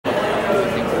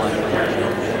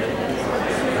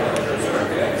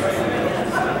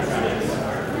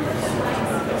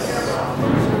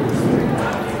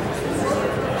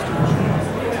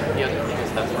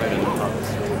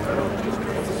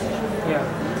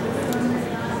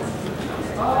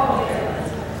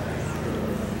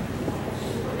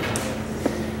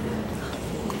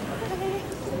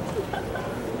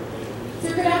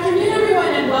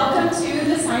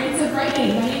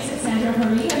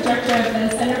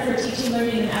Teaching,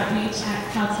 Learning, and Outreach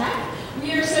at Caltech.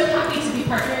 We are so happy to be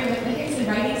partnering with the Higgs and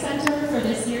Writing Center for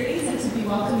this series and to be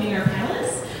welcoming our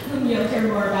panelists, whom you'll hear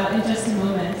more about in just a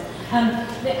moment.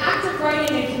 The act of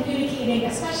writing and communicating,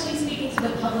 especially speaking to the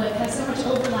public, has so much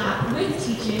overlap with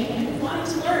teaching and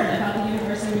wanting to learn about the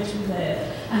universe in which we live.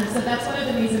 So that's one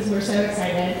of the reasons we're so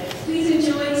excited. Please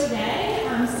enjoy today.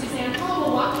 Suzanne Hall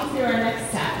will walk you through our next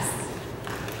steps.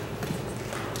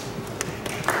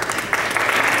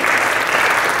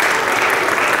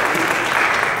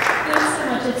 Thanks so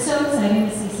much. It's so exciting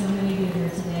to see so many of you here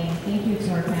today. Thank you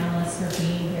to our panelists for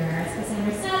being here. As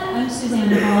Cassandra said, I'm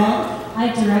Suzanne Hall.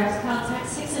 I direct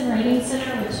Caltech's Higgs and Writing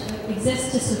Center, which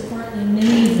exists to support the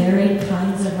many varied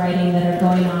kinds of writing that are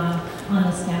going on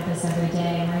this campus every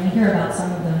day. And we're going to hear about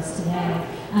some of those today.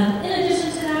 In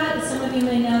addition to that, some of you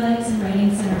may know that Higgs and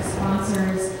Writing Center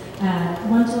sponsors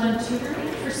one-to-one tutoring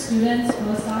for students,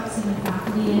 postdocs, even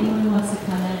faculty. Anyone who wants to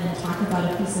come in and talk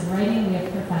about a piece of writing, we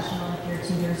have professional peer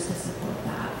tutors to support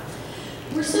that.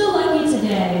 We're so lucky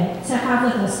today to have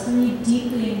with us three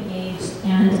deeply engaged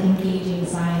and engaging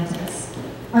scientists.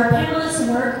 Our panelists'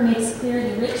 work makes clear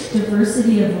the rich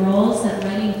diversity of roles that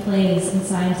writing plays in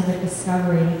scientific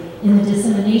discovery, in the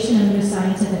dissemination of new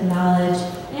scientific knowledge,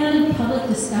 and in public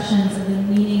discussions of the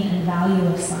meaning and value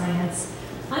of science.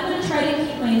 I'm going to try to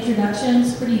keep my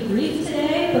introductions pretty brief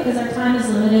today because our time is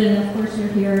limited, and of course you're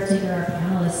here to hear our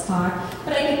panelists talk,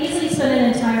 but I could easily spend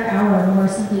an entire hour or more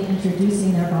simply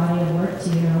introducing their body of work to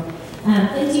you.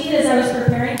 Indeed, as I was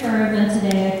preparing for our event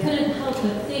today, I couldn't help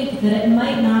but think that it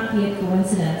might not be a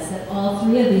coincidence that all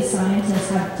three of these scientists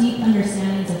have deep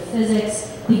understandings of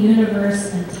physics, the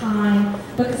universe, and time,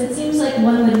 because it seems like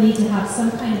one would need to have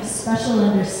some kind of special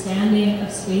understanding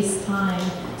of space-time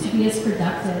to be as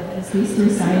productive as these three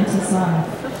scientists are.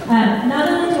 Not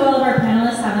only do all of our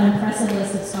panelists have an impressive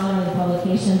list of scholarly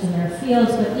publications in their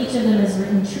fields, but each of them has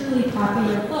written truly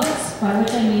popular books, by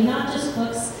which I mean not just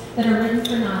books that are written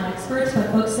for non-experts,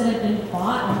 but books that have been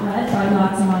bought and read by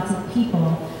lots and lots of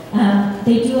people.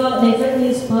 They've written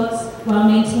these books while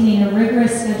maintaining a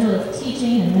rigorous schedule of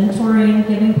teaching and mentoring,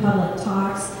 giving public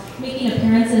talks, making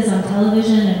appearances on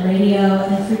television and radio,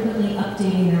 and frequently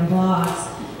updating their blogs.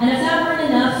 And if that weren't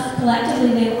enough,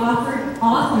 collectively they've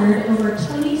authored over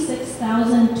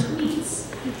 26,000 tweets,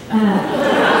 which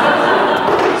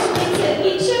means that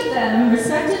each of them,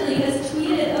 respectively, has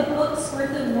tweeted a book's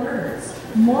worth of words.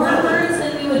 More words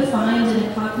than we would find in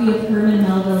a copy of Herman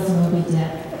Melville's Moby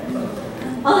Dick.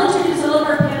 I'll introduce all of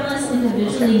our panelists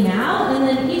individually now, and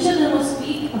then each of them will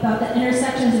speak about the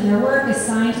intersections of their work as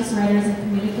scientists, writers, and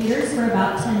communicators for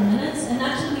about 10 minutes, and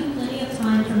that should leave plenty of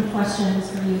time for questions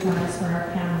for you guys, for our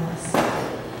panelists.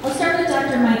 I'll start with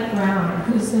Dr. Mike Brown,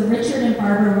 who's the Richard and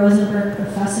Barbara Rosenberg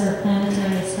Professor of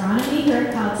Planetary Astronomy here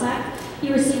at Caltech.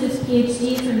 He received his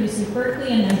PhD from UC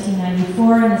Berkeley in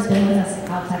 1994 and has been with us at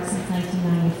Caltech since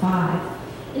 1995.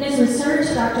 In his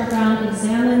research, Dr. Brown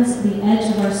examines the edge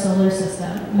of our solar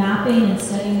system, mapping and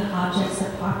studying the objects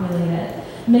that populate it.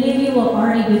 Many of you will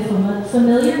already be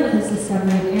familiar with his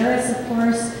discovery of Eris, of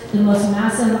course, the most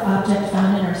massive object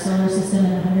found in our solar system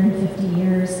in 150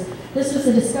 years. This was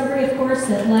a discovery, of course,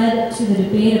 that led to the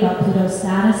debate about Pluto's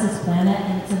status as planet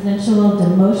and its eventual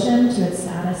demotion to its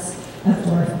status of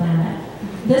dwarf planet.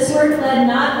 This work led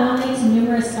not only to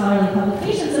numerous scholarly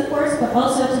publications, of course, but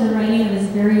also to the writing of his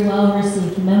very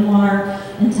well-received memoir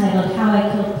entitled How I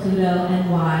Killed Pluto and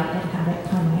Why It Had It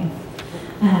Coming.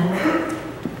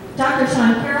 Dr.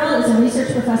 Sean Carroll is a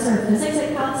research professor of physics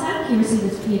at Caltech. He received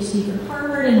his PhD from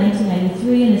Harvard in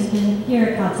 1993 and has been here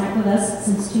at Caltech with us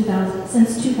since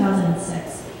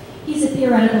 2006. He's a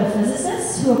theoretical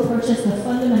physicist who approaches the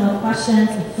fundamental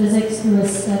questions of physics through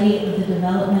his study of the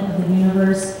development of the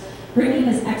universe, bringing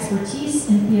his expertise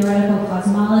in theoretical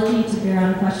cosmology to bear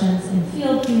on questions in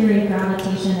field theory,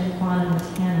 gravitation, and quantum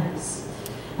mechanics.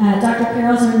 Dr.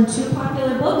 Carroll's written two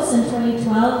popular books. In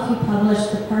 2012, he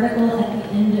published The Particle at the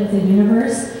End of the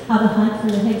Universe, How the Hunt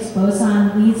for the Higgs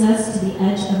Boson Leads Us to the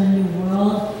Edge of a New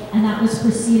World, and that was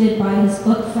preceded by his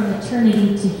book From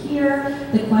Eternity to Here,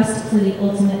 The Quest for the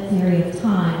Ultimate Theory of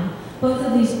Time. Both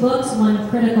of these books won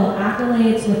critical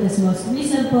accolades, with this most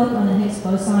recent book on the Higgs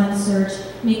boson search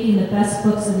making the best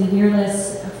books of the year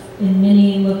list in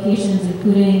many locations,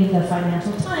 including the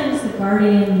Financial Times, The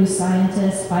Guardian, New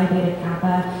Scientist, Phi Beta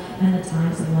Kappa, and the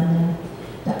Times of London.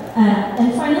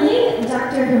 And finally,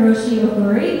 Dr. Hiroshi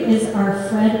Ooguri is our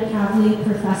Fred Kavli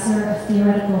Professor of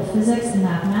Theoretical Physics and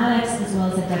Mathematics, as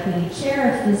well as the Deputy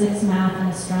Chair of Physics, Math, and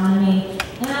Astronomy,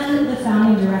 and the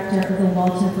founding director of the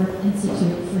Walter Brook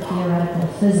Institute for Theoretical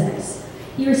Physics.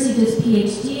 He received his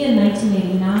PhD in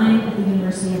 1989 at the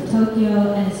University of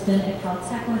Tokyo and has been at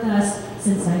Caltech with us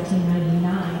since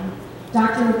 1999.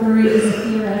 Dr. Ooguri is a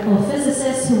theoretical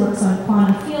physicist who works on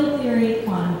quantum field theory,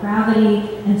 quantum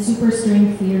gravity, and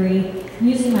superstring theory.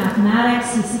 Using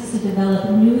mathematics, he seeks to develop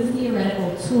new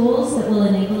theoretical tools that will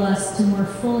enable us to more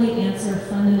fully answer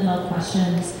fundamental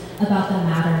questions about the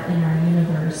matter in our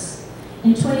universe.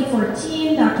 In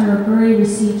 2014, Dr. Ooguri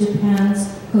received Japan's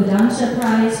Kodansha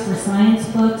Prize for science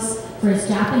books for his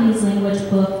Japanese language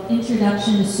book,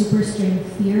 Introduction to Superstring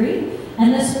Theory.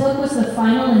 And this book was the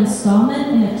final installment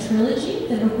in a trilogy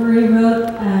that Ooguri wrote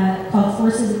called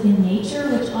Forces in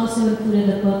Nature, which also included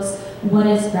the books What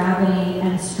is Gravity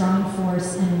and Strong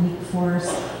Force and Weak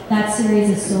Force. That series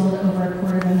has sold over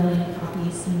 250,000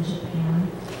 copies in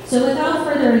Japan. So without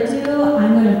further ado,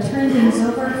 I'm going to turn things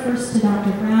over first to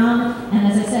Dr. Brown. And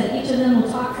as I said, each of them will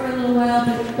talk for a little while,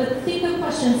 but think of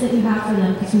questions that you have for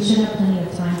them, because we should have plenty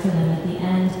of time for them at the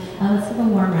end. Let's give a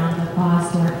warm round of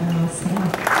applause to our panelists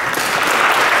today.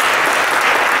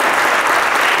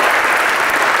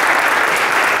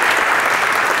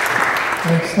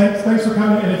 Thanks for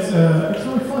coming, and it's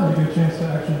really fun to get a chance to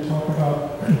actually talk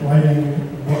about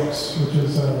writing books, which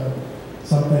is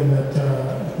something that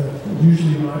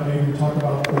usually when I maybe talk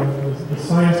about the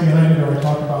science behind it, or I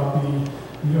talk about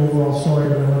the overall story,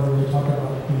 but I don't really talk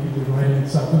about the writing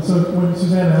itself. And so when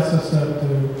Suzanne asked us to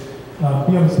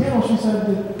be on this panel, she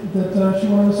said that she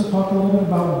wanted us to talk a little bit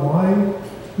about why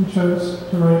we chose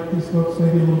to write these books,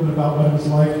 maybe a little bit about what it was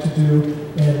like to do,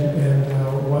 and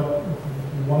what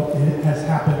has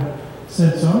happened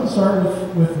since. So I'm going to start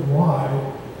with why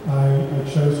I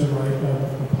chose to write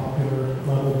a popular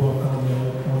level book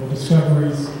on the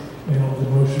discoveries and on the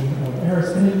motion of Eris.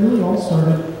 And it really all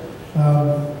started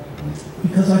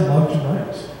because I love to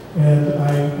write. And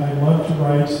I love to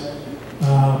write,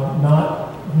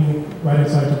 writing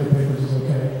scientific papers is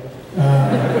okay.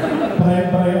 But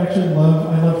I actually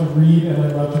love to read, and I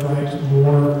love to write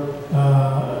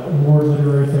more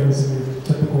literary things than your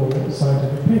typical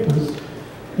scientific papers.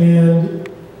 And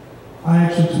I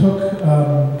actually took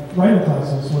writing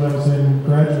classes when I was in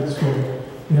graduate school.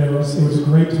 You know, it was a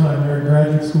great time. You're in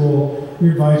graduate school,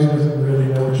 your advisor doesn't really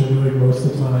know what you're doing most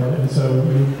of the time, and so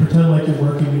you pretend like you're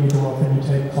working, and you go off and you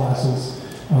take classes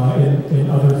in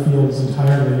other fields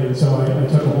entirely. And so I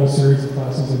took a whole series of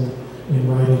classes in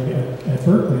writing at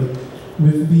Berkeley,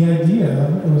 with the idea,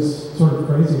 it was sort of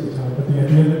crazy at the time, but the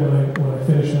idea that when I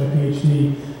finished my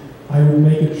PhD, I would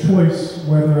make a choice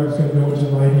whether I was going to go into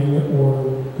writing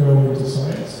or go into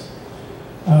science.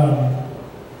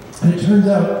 And it turns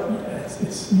out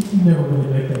you never really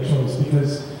make that choice,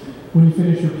 because when you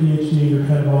finish your PhD, you're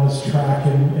kind of on this track,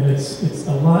 and it's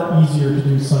a lot easier to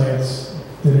do science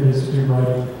than it is to do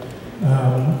writing.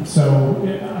 So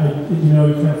you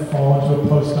kind of fall into a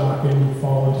postdoc, and you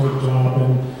fall into a job,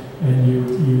 and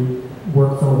you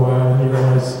work for a while, and you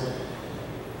realize,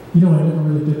 I never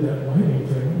really did that writing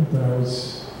thing that I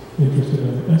was interested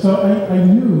in. And so I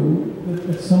knew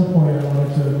that at some point I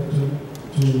wanted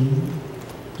to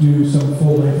do some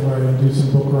full-length writing, do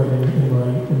some book writing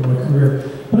in my career.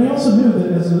 But I also knew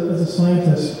that as a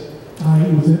scientist, I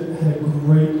had a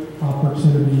great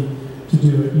opportunity to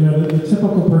do it. The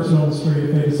typical person on the street,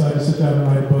 if they decide to sit down and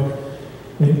write a book,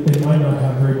 they might not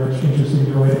have very much interesting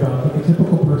to write about, but the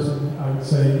typical person, I would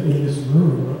say, in this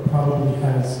room probably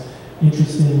has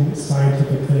interesting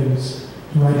scientific things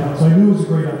to write about. So I knew it was a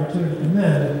great opportunity. And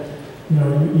then,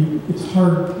 it's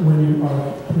hard when you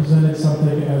are presented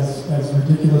something as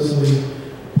ridiculously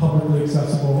publicly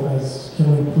accessible as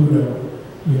killing Pluto.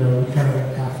 You kind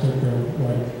of have to go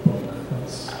write a book.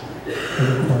 That's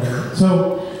a requirement.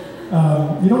 So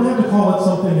you don't have to call it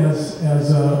something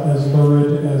as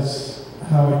lurid as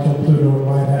How I Killed Pluto and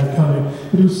Why It Had It Coming.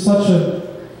 But it was such a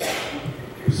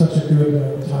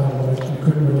good title that I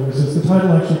couldn't really resist. The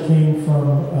title actually came from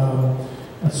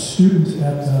a student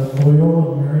at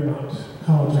Loyola Marymount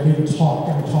College. I gave a talk,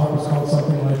 and the talk was called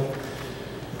something like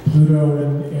Pluto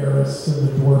and Eris and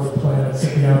the dwarf planets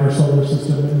of the outer solar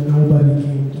system, and nobody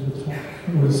came to the talk.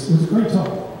 It was a great talk,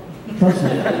 trust me.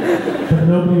 But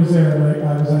nobody was there, and I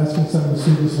was asking some of the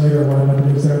students later why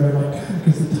nobody was there, and they're like, God,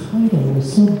 because the title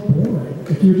was so boring.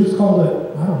 If you just called it,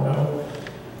 I don't know,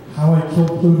 How I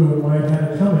Killed Pluto and Why It Had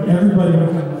It Coming, everybody would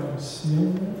have been like, I'm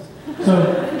stealing it. So,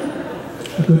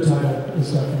 a good title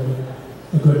is definitely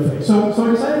a good thing. So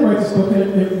I decided to write this book, and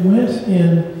it went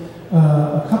in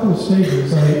a couple of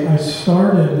stages. I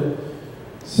started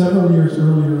several years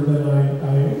earlier than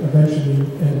I eventually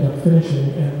ended up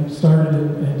finishing, and started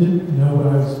and didn't know what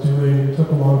I was doing. It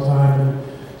took a long time,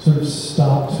 and sort of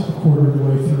stopped a quarter of the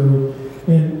way through.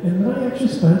 And then I actually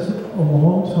spent a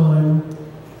long time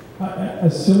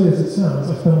as silly as it sounds,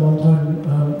 I spent a long time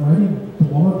writing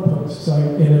blog posts.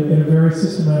 In a very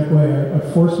systematic way, I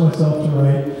forced myself to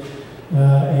write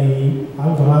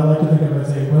what I like to think of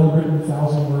as a well-written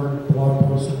 1,000-word blog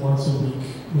post once a week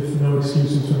with no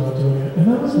excuses for not doing it. And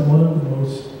that was one of the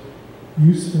most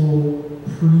useful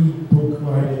pre-book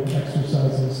writing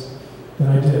exercises that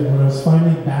I did. When I was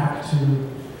finally back to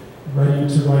ready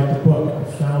to write the book, I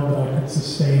found that I could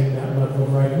sustain that level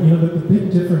of writing. You know, the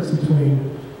big difference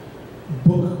between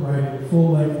book writing,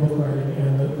 full-length book writing,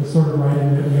 and the sort of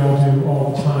writing that we all do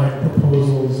all the time,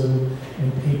 proposals and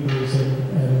papers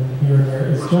and here and there,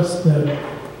 is just the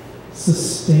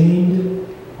sustained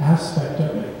aspect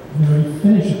of it. You know, you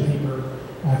finish a paper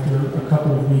after a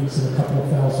couple of weeks and a couple of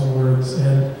thousand words,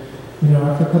 and you know,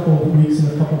 after a couple of weeks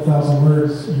and a couple of thousand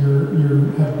words,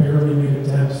 you have barely made a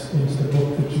dent into the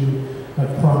book that you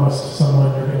have promised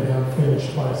someone you're going to have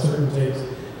finished by a certain date.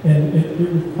 And it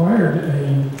required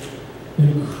an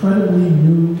incredibly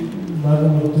new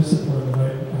level of discipline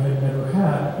that I had never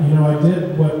had. You know, I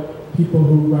did what people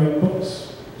who write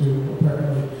books do,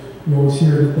 apparently. You always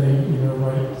hear that they, you know,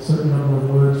 write a certain number of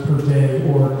words per day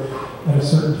or at a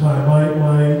certain time.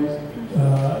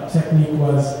 My technique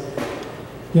was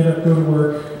get up, go to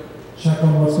work, check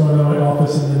on what's going on in my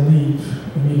office, and then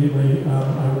leave immediately.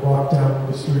 I would walk down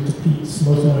the street to Pete's.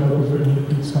 Most of my book was written at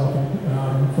Pete's Coffee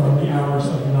from the hours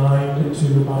of 9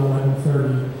 to about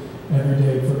 11:30 every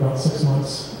day for about 6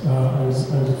 months. I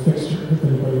was a fixture. If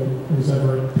anybody was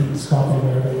ever at Pete's Coffee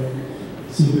there, they would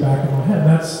see the back of my head.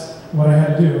 That's what I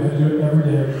had to do. I had to do it every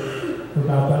day for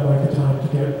about that length of time to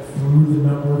get through the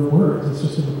number of words. It's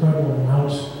just an incredible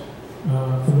amount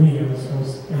for me. I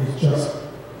was just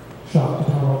shocked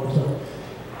at how long it took.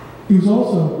 It was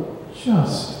also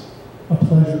just a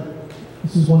pleasure.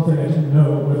 This is one thing I didn't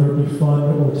know, whether it be fun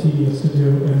or tedious to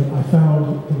do, and I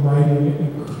found the writing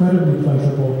incredibly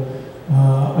pleasurable.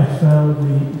 I found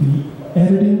the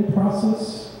editing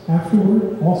process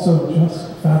afterward also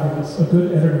just fabulous. A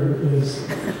good editor is,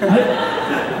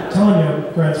 I'm telling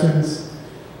you, grad students,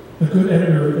 a good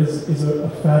editor is a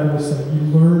fabulous thing.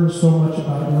 You learn so much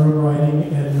about your own writing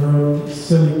and your own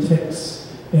silly tics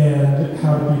and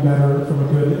how to be better from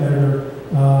a good editor.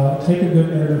 Take a good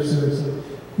editor seriously.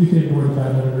 You can ignore the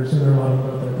bad editors, and there are a lot of them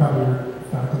out there. Probably your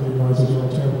faculty advisors are all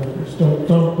terrible editors.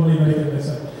 Don't believe anything they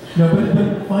say. No,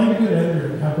 but find a good editor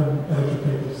and have them edit your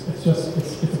papers. It's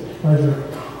a pleasure.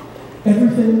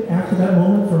 Everything after that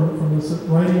moment, from the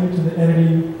writing to the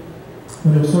editing,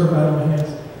 when it was sort of out of my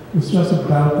hands, was just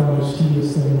about the most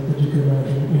tedious thing that you could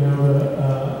imagine. You know,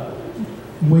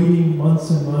 waiting months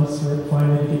and months for it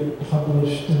finally to get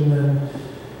published, and then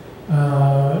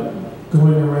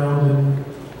going around and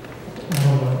I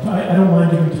don't know. I don't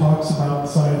mind giving talks about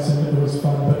science, and it was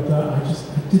fun, but I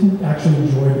didn't actually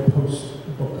enjoy the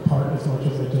post-book part as much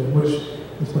as I did, which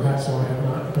is perhaps why I have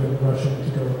not been rushing to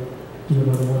go do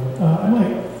another one. I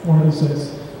might one of these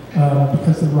days,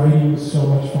 because the writing was so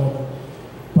much fun,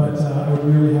 but I would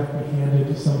really have to be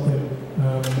handed something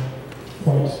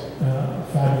quite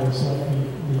fabulous, like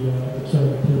the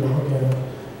killing of Pluto again,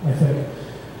 I think.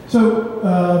 So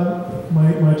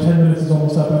my 10 minutes is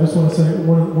almost up. I just want to say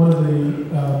one of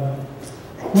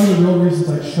the real reasons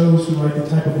I chose to write the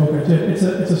type of book I did. It's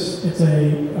a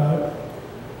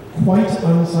quite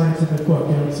unscientific book.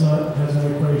 You know, it's not has no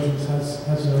equations,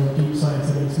 has no deep science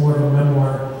in it. It's more of a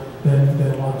memoir than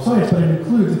a lot of science, but it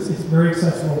includes. It's very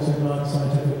accessible to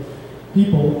non-scientific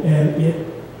people, and it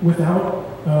without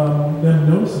them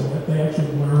noticing it, they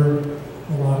actually learn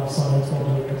a lot of science while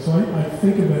doing it. So I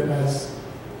think of it as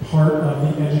part of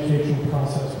the educational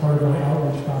process, part of my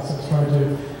outreach process, trying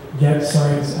to get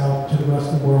science out to the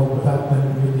rest of the world without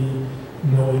them really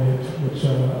knowing it, which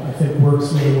I think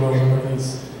works really well in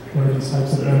one of these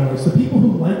types of memoirs. The people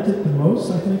who liked it the most,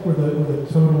 I think, were the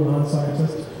total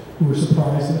non-scientists who were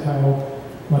surprised at how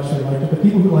much they liked it. The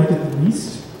people who liked it the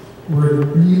least were the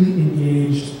really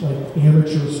engaged, like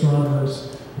amateur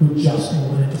astronomers who just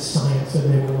went into science,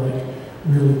 and they were like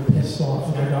really pissed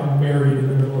off that I got married in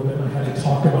the middle of it and I had to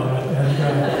talk about it.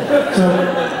 And so,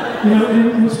 you know,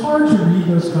 and it was hard to read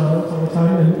those comments all the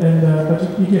time,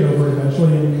 but you get over it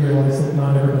eventually, and you realize that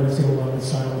not everybody's going to love the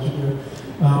style that you do.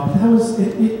 But that was,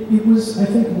 it was, I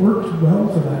think, worked well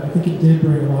for that. I think it did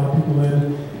bring a lot of people in,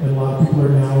 and a lot of people are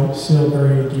now still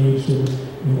very engaged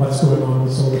in what's going on in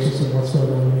the solar system, what's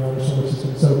going on in the outer solar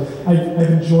system. So I've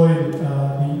enjoyed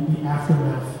the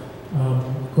aftermath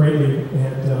greatly,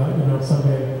 and you know,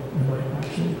 someday I might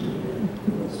actually do it again.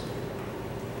 Who knows?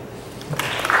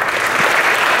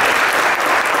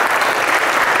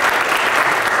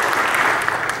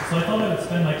 So I thought I would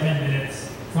spend my 10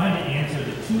 minutes trying to answer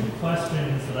the two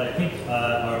questions that I think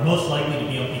are most likely to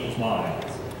be on people's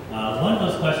minds. One of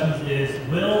those questions is,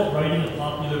 will writing a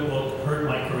popular book hurt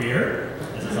my career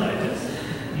as a scientist?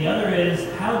 The other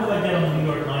is, how do I get on the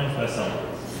New York Times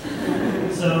bestseller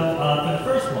list? So for the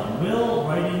first one, will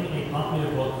writing a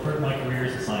popular book hurt my career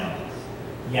as a scientist?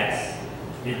 Yes,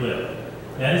 it will.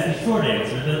 That is the short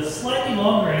answer. The slightly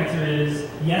longer answer is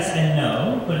yes and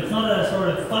no, but it's not a sort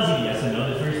of fuzzy yes and no.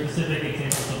 There's very specific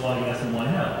examples of why yes and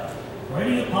why no.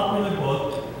 Writing a popular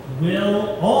book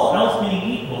will, all else being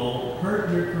equal, hurt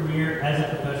your career as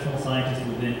a professional scientist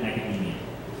within academia.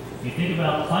 If you think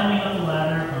about climbing up the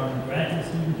ladder from graduate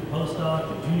student to postdoc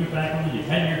to junior faculty to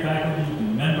tenure faculty to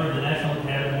member of the National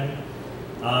Academy,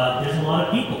 there's a lot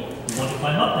of people who want to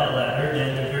climb up that ladder,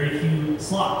 and there are very few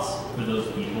slots for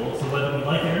those people. So whether we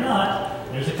like it or not,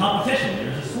 there's a competition,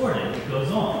 there's a sorting that goes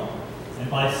on. And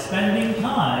by spending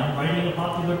time writing a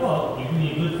popular book, you're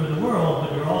doing good for the world,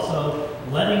 but you're also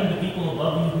letting the people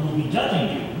above you who will be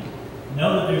judging you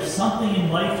know that there's something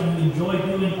in life you enjoy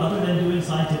doing other than doing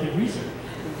scientific research.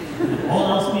 All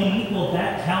else being equal,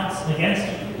 that counts against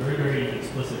you in a very, very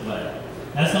explicit way.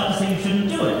 That's not to say you shouldn't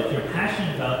do it. If you're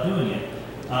passionate about doing it,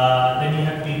 then you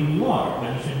have to be who you are.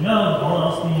 But you should know that all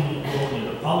else being equal,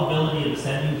 the probability of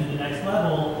ascending to the next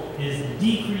level is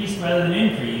decreased rather than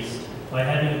increased by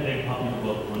having a big popular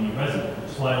book on your resume.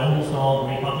 Which is why almost all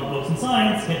great popular books in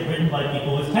science get written by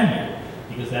people with tenure,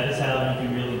 because that is how you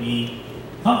can really be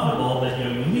comfortable that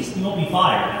at least you won't be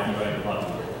fired after you write a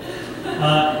popular book.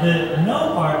 The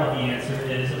no part of the answer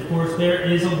is, of course, there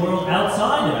is a world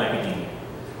outside of academia.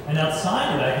 And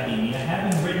outside of academia,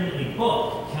 having written a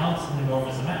book counts an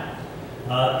enormous amount.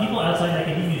 People outside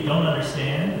academia don't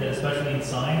understand that, especially in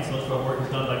science, most of our work is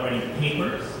done by writing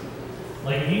papers.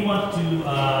 Like if you want to,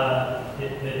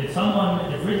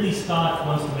 if Ridley Scott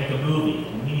wants to make a movie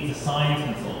and he needs a science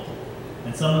consultant,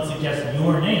 and someone suggests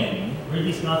your name,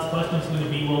 Ridley Scott's question is going to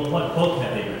be, well, what book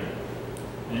have they written?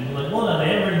 And you're like, well, no, they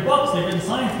haven't written books, they've written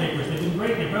science papers, they've been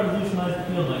great, they've revolutionized the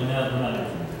field. Like, no, we're not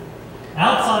interested.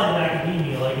 Outside of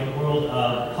academia, like in the world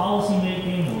of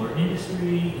policymaking or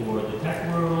industry or the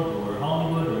tech world or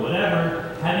Hollywood or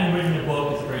whatever, having written a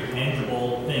book is a very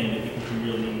tangible thing that people can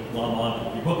really glom onto.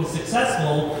 If your book is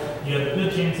successful, you have a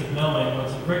good chance of knowing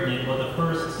once you've written it what the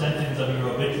first sentence of your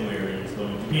obituary is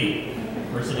going to be.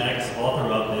 Person X,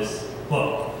 author of this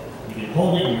book. You can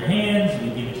hold it in your hands,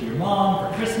 you can give it to your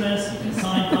mom for Christmas, you can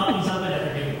sign copies of it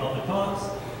after giving public talks.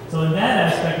 So in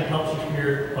that aspect, it helps your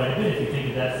career quite a bit if you think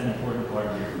that that's an important part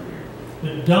of your career.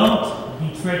 But don't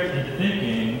be tricked into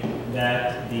thinking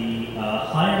that the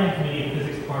hiring committee of the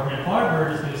physics department at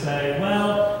Harvard is going to say,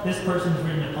 well, this person's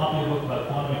written a popular book about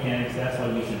quantum mechanics, that's why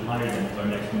we should hire them as our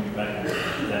next junior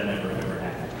faculty. That never ever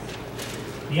happens.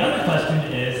 The other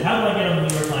question is, how do I get on the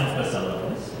New York Times bestseller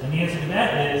list? And the answer to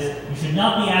that is, you should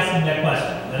not be asking that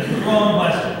question. That is the wrong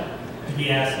question to be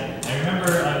asking. I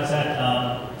remember I was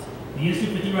at the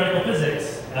Institute for Theoretical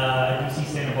Physics at UC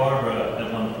Santa Barbara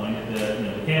at one point, at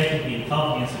the KITP, the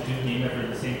Kavli Institute, named after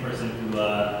the same person who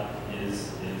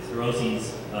is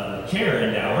Hiroshi's chair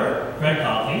endower, Fred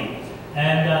Kavli.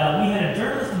 And we had a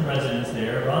journalist in residence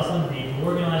there, Rosalind Reed, who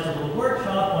organized a little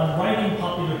workshop on writing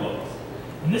popular books.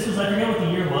 And this was, I forget what the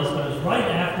year was, but it was right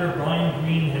after Brian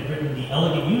Greene had written The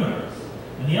Elegant Universe.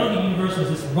 And The Elegant Universe was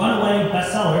this runaway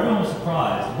bestseller. Everyone was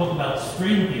surprised. A book about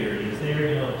string theory is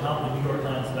there, atop the New York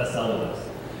Times bestseller list.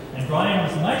 And Brian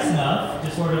was nice enough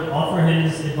to sort of offer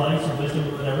his advice or wisdom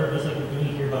or whatever, just like we're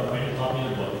doing here about writing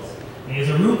popular books. And he has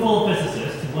a room full of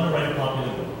physicists who want to write a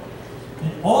popular book.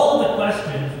 And all of the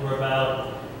questions were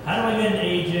about, how do I get an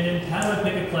agent? How do I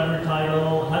pick a clever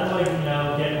title? How do I,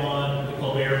 get on the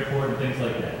Colbert Report and things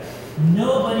like that?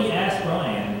 Nobody asked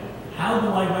Brian, how do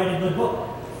I write a good book?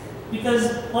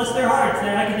 Because, bless their hearts,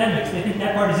 they're academics. They think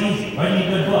that part is easy. Writing a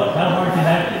good book, how hard can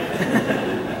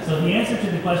that be? So the answer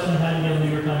to the question of how to get on the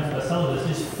New York Times bestseller list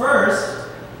is first,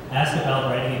 ask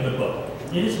about writing a good book.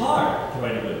 It is hard to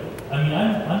write a good book. I mean,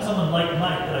 I'm someone like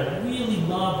Mike that I really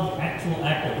love the actual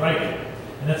act of writing.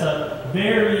 And that's a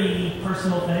very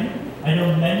personal thing. I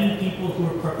know many people who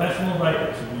are professional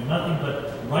writers who do nothing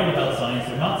but write about science.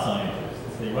 They're not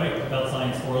scientists. They write about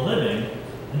science for a living,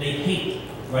 and they hate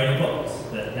writing books.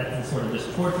 That's sort of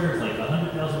this torture. It's like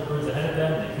 100,000 words ahead of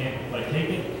them. They can't quite take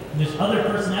it. And there's other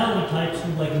personality types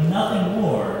who like nothing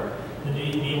more than to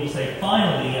be able to say,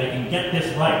 finally, I can get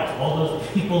this right. All those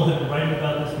people have been writing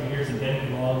about this for years and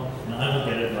getting it wrong, and I will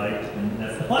get it right. And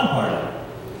that's the fun part of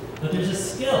it. But there's a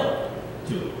skill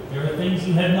to it. There are things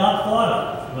you have not thought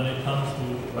of when it comes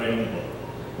to writing a book.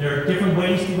 There are different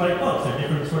ways to write books. There are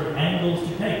different sort of angles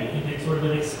to take. You can take sort of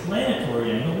an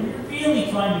explanatory angle where you're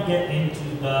really trying to get into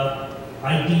the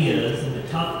ideas and the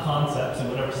top concepts in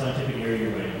whatever scientific area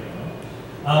you're writing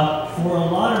about. For a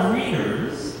lot of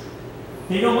readers,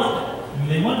 they don't want that. I mean,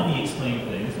 they want to be explained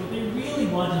things. What they really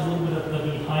want is a little bit of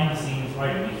the behind-the-scenes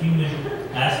writing, the human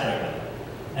aspect of it.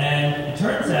 And it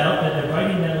turns out that they're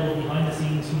writing that little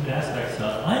behind-the-scenes human aspect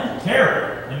stuff. I'm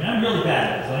terrible. I mean, I'm really bad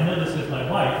at it. So I know this because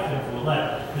my wife, Jennifer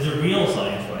Willette, is a real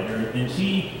science writer, and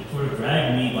she sort of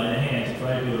dragged me by the hand to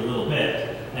try to do it a little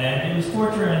bit. And it was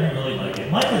torture, and I didn't really like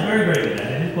it. Mike is very, very good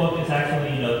at it. His book is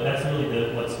actually, that's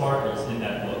really what sparkles in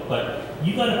that book. But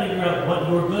you got to figure out what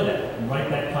you're good at and write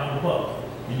that kind of book.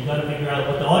 And you got to figure out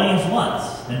what the audience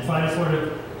wants and try to sort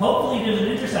of, hopefully there's an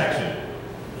intersection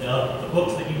of the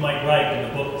books that you might write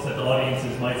and the books that the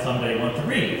audiences might someday want to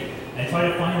read. And try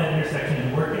to find that intersection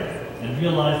and work at it. And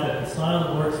realize that the style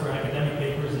that works for academic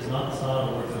papers is not the style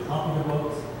that works for popular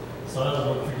books. The style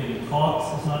that works for giving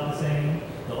talks is not the same.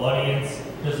 The audience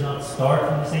does not start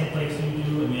from the same place you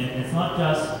do. I mean, it's not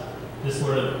just this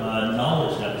sort of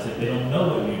knowledge deficit. They don't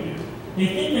know what you do. They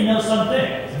think they know some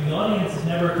things. I mean, the audience is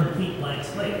never a complete blank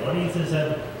slate. Audiences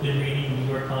have been reading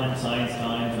New York Times, Science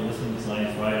Times, or listening to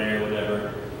Science Friday or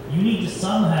whatever. You need to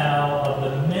somehow, of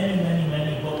the many, many,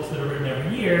 many books that are written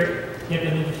every year, get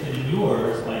them interested in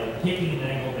yours by picking an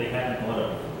angle they haven't thought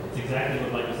of before. It's exactly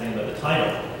what Mike was saying about the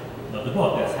title of the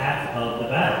book. That's half of the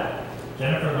battle.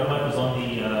 Jennifer, my wife, was on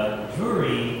the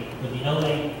jury for the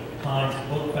LA Times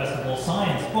Book Festival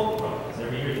Science Book Prize.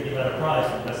 Every year they give out a prize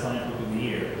for the best science book of the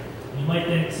year. You might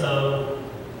think, so,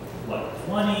 what,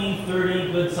 20,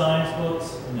 30 good science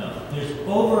books? No. There's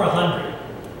over 100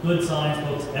 good science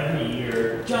books every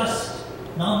year just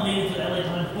nominated for the LA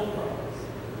Times Book Prize.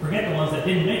 Forget the ones that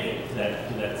didn't make it to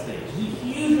that stage. There's a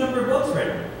huge number of books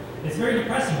written. It's very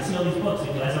depressing to see all these books.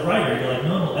 As a writer, you're like,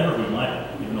 no one will ever read my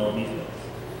book, even all of these books.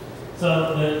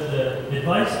 So the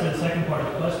advice for the second part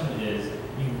of the question is,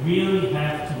 you really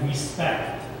have to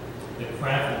respect the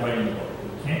craft of writing the book.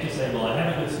 You can't just say, well, I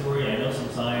have a good story, I know some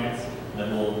science, I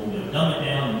will dumb it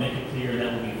down and make it clear, and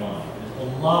that will be fine.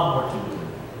 There's a lot more to it than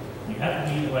that. You have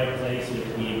to be in the right place, you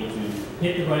have to be able to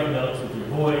hit the right notes with your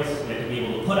voice, you have to be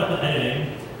able to put up with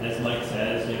editing, as Mike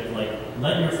says, you have to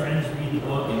let your friends read the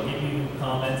book and give you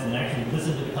comments and actually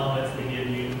listen to the comments they give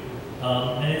you.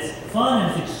 And it's fun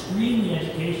and it's extremely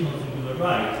educational if you do it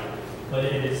right, but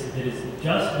it is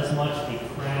just as much a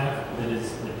craft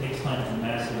that takes time to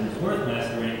master and is worth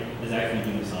mastering as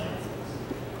actually doing science.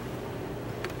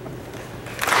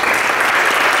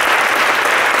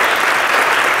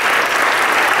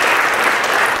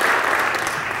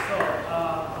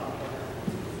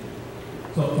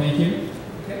 So thank you.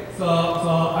 Okay. So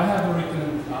I have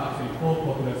written actually 4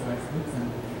 popular science books,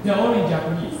 and they're all in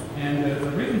Japanese. And the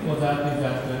reason for that is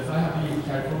that I have been in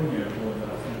California for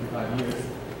 25 years,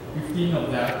 15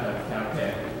 of that at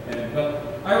Caltech.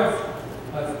 But I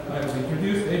was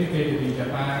introduced, educated in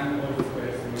Japan, all this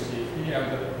way through PhD,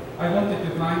 and I wanted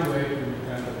to find a way to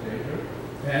return the paper.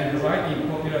 And writing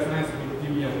popular science would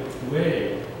give me a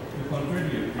way to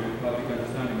contribute to public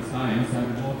understanding of science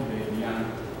and motivate the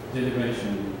young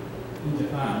generation in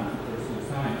Japan to pursue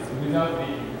science without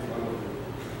being this kind of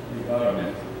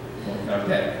environment of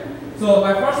Caltech. So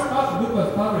my first book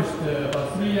was published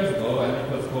about 3 years ago, and it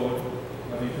was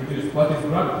introduced, What is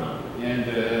Gravity? And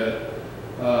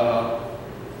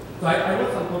so I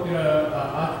wrote some popular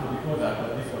article before that,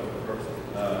 but this was the first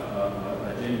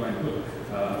genuine book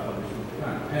published in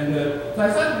Japan. And so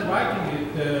I started writing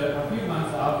it a few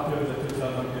months after the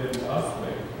 2011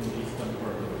 earthquake in the eastern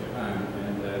part of Japan,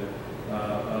 and the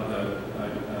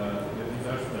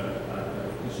disaster at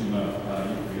Fukushima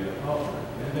nuclear power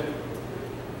plant.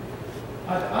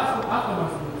 And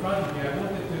afterwards of the tragedy, I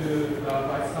wanted to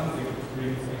write something which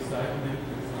brings excitement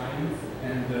to science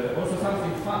and also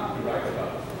something fun to write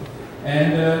about.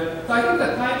 And so I think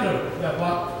the title,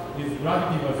 What is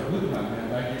Gravity, was a good one,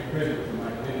 and I give credit to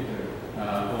my editor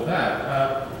for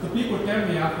that. So people tell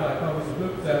me after I publish the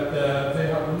book that they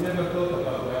have never thought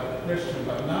about that question,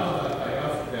 but now that I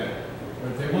ask them,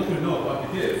 they want to know what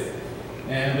it is.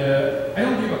 And I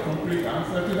don't give a concrete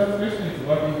answer to that question, it's a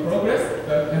work in progress,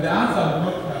 and the answer will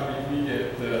not have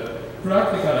immediate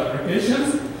practical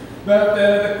applications, but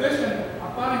the question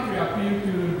apparently appealed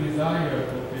to desire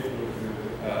for people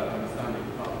to understand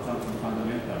something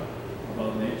fundamental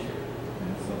about nature.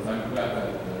 And so I'm glad that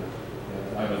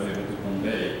I was able to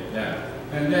convey that.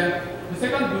 And then the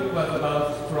second book was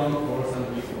about strong force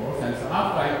and weak force, and so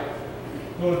after I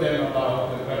told them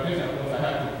about the gravitational force, I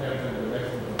had to tell them the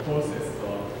rest of the forces.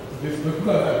 This book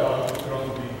was about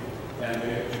strong, weak, and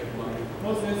electromagnetic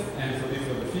forces, and so this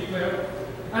was the sequel.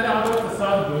 And I wrote the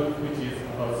third book, which is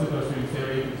about superstring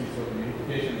theory, which is sort of the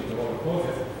unification of the world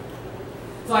forces.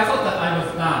 So I thought that I was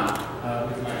done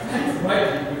with my science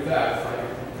writing with that, so I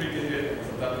completed it,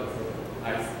 so that was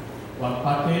I one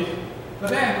package. But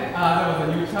then there was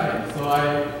a new challenge. So I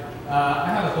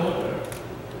have a daughter,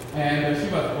 and she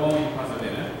was born in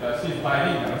Pasadena. She's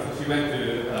bilingual, so she went to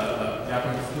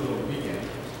Japanese school on weekend.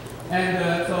 And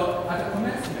so at the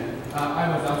commencement, I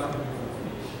was asked to do some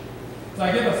speech. So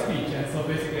I gave a speech, and so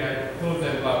basically I told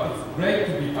them, well, it's great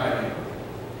to be bilingual.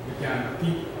 You can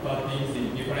think about things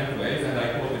in different ways, and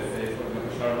I quoted, say, for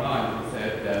example, Sharman, who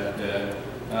said that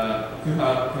to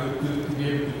be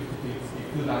able to speak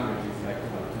two languages, like to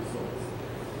have two souls.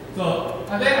 So,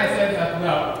 and then I said that,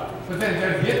 well, but then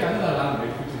there's yet another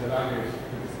language, which is a language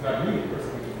to describe the universe,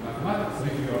 which is mathematics. So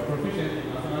if you are proficient in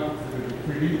mathematics, it will be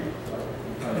pretty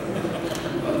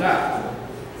about that.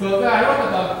 So then I wrote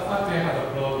about, actually I had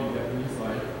a blog in Japanese, so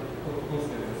I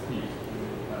posted a speech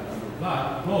on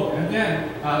the blog, and then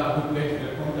a book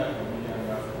later contacted me and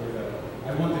asked whether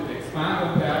I wanted to expand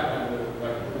on that and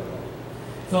write a book.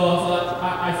 So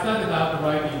I started out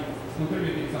writing,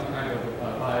 contributing some kind of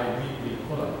bi-weekly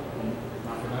column on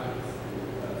mathematics,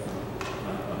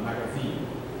 some magazine.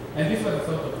 And this was a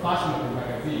sort of fashionable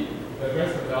magazine. The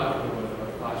rest of the article was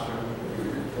about fashion,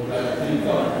 all other things.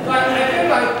 So I feel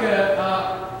like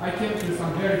I came to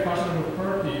some very fashionable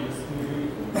party in the school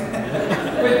uniform.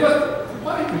 But it was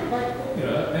apparently quite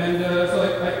popular, and so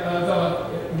there was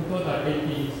in total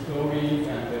 18 stories,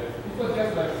 and it was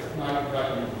just like my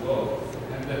writing blogs.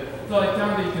 And so I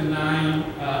turned into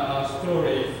 9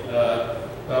 stories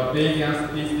about Bayesian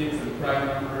statistics and prime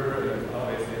number, and how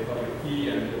I say public key,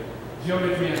 and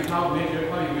geometry, and how you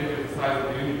measure the size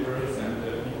of the universe, and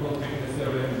incompleteness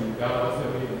theorem, and Galois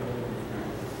theory, and all these kinds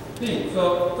of things. So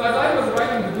as I was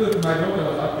writing the book, my daughter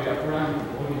was actually applying to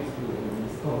boarding school on the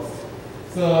East Coast.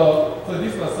 So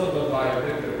this was sort of my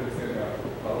letter to send out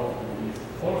on the East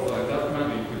also, and that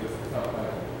turned into the stuff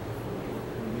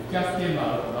it just came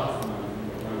out last month.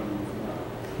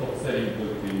 Top-selling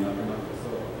book in mathematics, so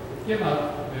it came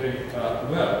out very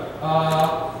well.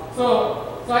 So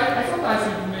I thought I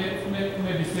should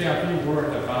maybe say a few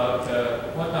words about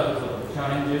what are the sort of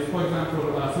challenges. For example,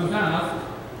 Suzanne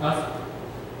asked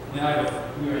when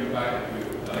we were invited to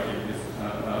give this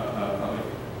public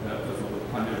sort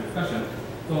of panel discussion.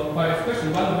 So by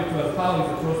discussion, one of which was how is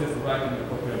the process of writing a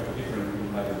paper different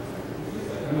in light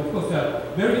research. And of course, they're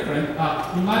very different.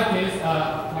 In my case,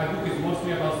 my book is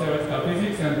mostly about theoretical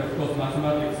physics, and of course,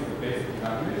 mathematics is the basic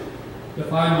language. The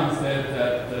Feynman said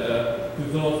that to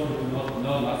those who do not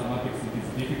know mathematics, it is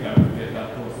difficult to get,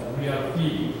 of course, a real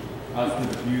feeling as to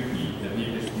the beauty, the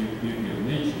deepest beauty of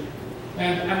nature.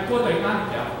 And I'm totally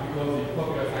handicapped because in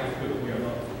popular science book,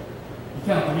 you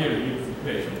cannot really use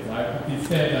equations. Right? It is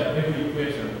said that every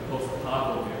equation costs half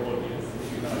of the audience.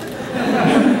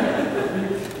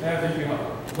 And if you have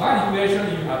one equation,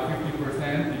 you have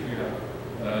 50%. If you have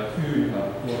 2, you have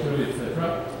quarter,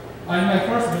 etc. In my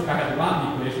first book, I had one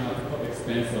equation at the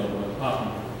expense of half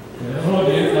the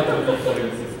audience. That was equal to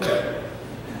C squared.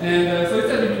 And so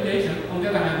it's a limitation. On the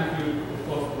other hand, if you, of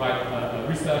course, write a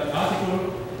research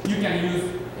article, you can use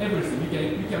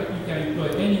everything. You can employ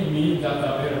any means that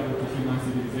are available to human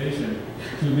civilization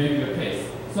to make your case.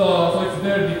 So it's a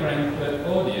very different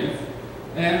audience.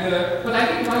 And but I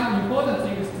think one important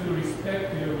thing is to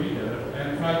respect your reader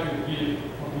and try to give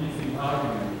convincing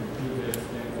argument to the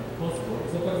extent as possible.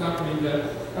 So for example,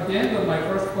 at the end of my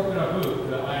first popular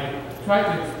book, I try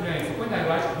to explain. So when I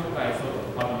write a book, I sort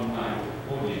of have in mind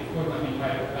audience. For example, in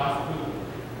my last book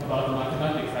about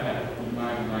mathematics, I had in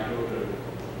mind my daughter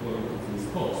going to this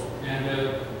course. And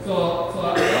so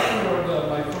after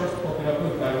my first popular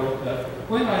book, I wrote that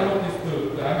when I wrote this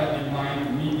book, I had in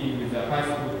mind meeting with a high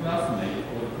school classmate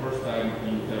for the first time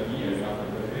in 30 years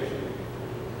after graduation.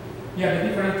 He had a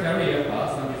different career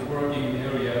path and is working in an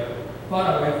area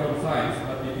far away from science,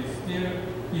 but he's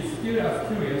still as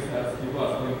curious as he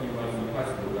was when he was in high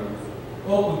school and is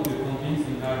open to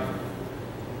convincing argument.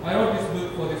 I wrote this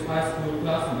book for this high school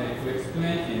classmate to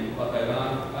explain to him what I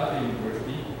learned at the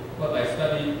university, what I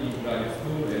studied in graduate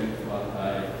school, and what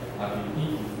I have been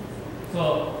thinking.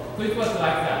 So it was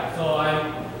like that. So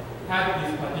I had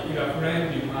this particular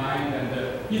friend in mind,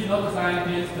 and he's not a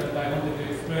scientist, but I wanted to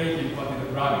explain to him what is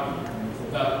gravity. And so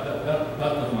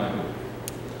that was my book.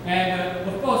 And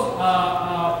of course,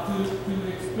 to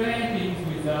explain things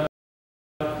with the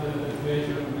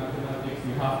equation of mathematics,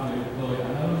 you have to employ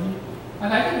analogy. And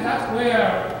I think that's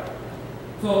where,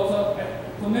 so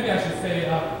maybe I should say,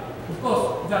 of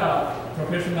course, there are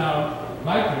professional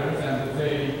writers, and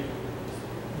they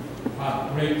are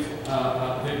great.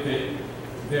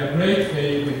 They are great.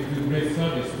 They do great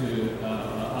service to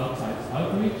outside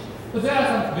outreach. But there are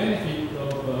some benefits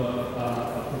of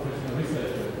a professional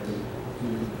researcher to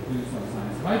do some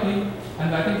science writing,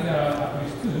 and I think there are at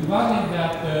least two. One is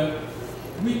that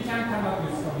we can come up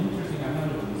with some interesting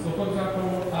analogies. So for example,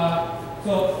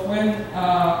 so when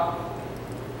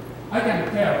I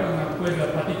can tell, for example, whether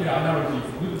a particular analogy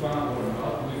is a good one or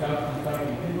not without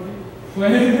consulting anybody.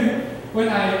 When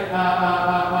I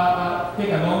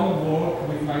take a long walk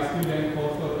with my student,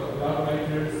 postdoc,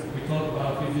 collaborators, we talk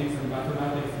about physics and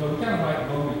mathematics, but we can write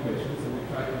long equations, so we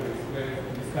try to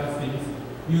discuss things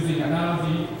using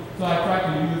analogy. So I try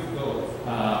to use those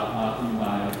in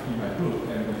my group,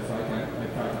 and so I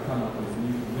try to come up with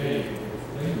new ways of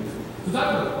explaining this. So that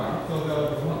was fun. So there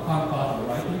was one part of the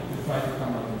writing to try to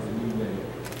come up with a new way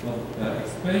of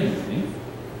explaining things.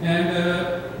 And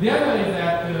the other is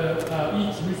that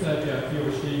each researcher, he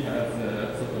or she, has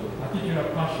sort of particular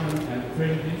passion and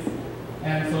prejudice,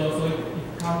 and so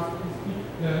it comes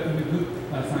in the good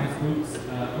science books,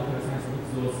 popular science books,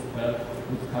 those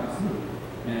would come through.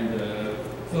 And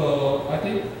so I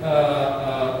think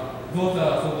those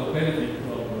are sort of benefits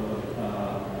of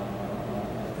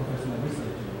professional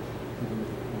research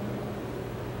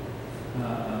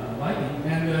writing.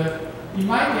 And in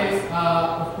my case,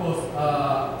 of course,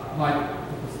 my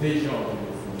stage job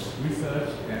is research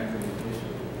and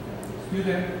education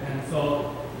student, and so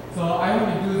I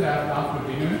only do that after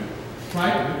dinner. Try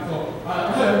to. So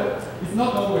it's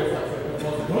not always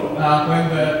possible. When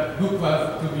the book was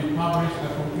to be published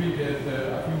and completed a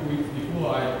few weeks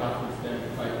before, I have to spend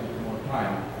quite a bit more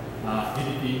time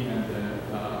editing and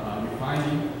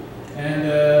refining. And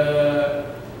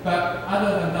but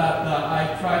other than that,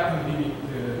 I try to limit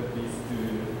this to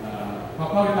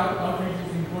public outreach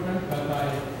is important, but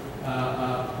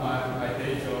my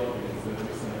day job is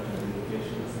research and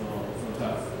education. So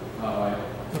that's how I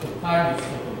sort of time is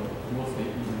sort of mostly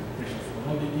precious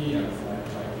commodity, and so I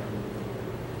try to do it.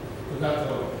 So that's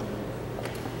all.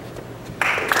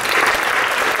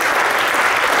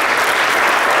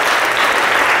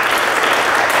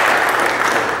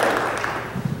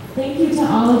 Thank you to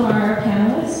all of our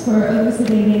panelists for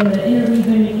elucidating the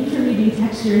interweaving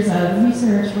textures of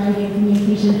research, writing,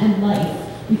 communication, and life.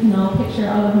 You can all picture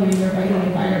all of you in your writing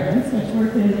environments much more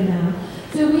clearly now.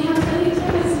 So we have plenty of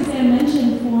time, as Suzanne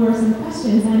mentioned, for some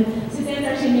questions, and Suzanne's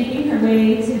actually making her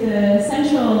way to the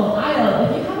central aisle.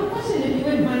 If you have a question, if you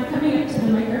wouldn't mind coming up to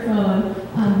the microphone,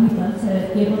 we'd love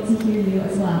to be able to hear you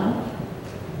as well.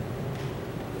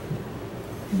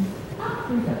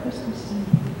 Here we go, first question.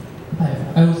 Hi,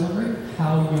 I was wondering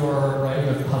how your writing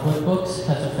of public books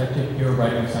has affected your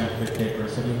writing of scientific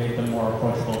papers. Have you made them more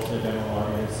approachable to the general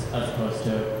audience as opposed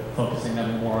to focusing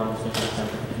them more on the specific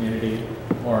scientific community?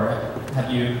 Or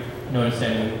have you noticed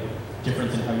any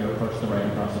difference in how you approach the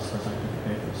writing process for scientific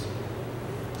papers?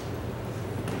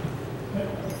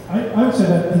 I would say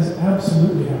that has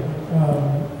absolutely happened.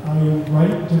 I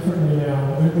write differently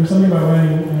now. There's something about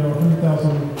writing, a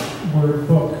 100,000 word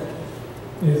book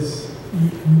is you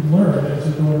learn as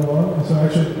you're going along, and so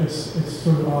actually it's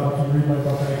sort of odd if you read my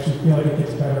book. I actually feel like it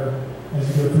gets better as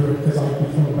you go through it because I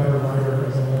become a better writer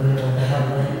as I'm learning more about how to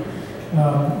write.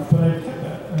 But I've kept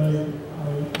that, and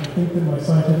I think that my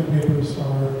scientific papers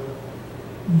are.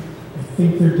 I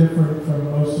think they're different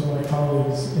from most of my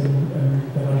colleagues,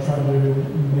 and that I'm trying to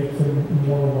make them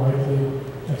more widely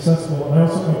accessible. And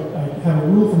I have a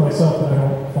rule for myself that I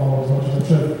don't follow as much as I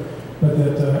should, but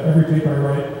that every paper I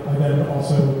write, I then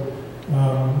also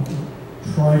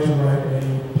try to write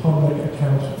a public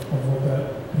account of what that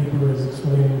paper is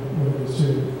explaining, what it is to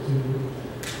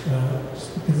just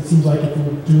because it seems like if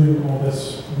you're doing all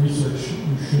this research,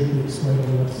 you should be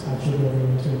explaining what's actually going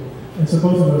on too. And so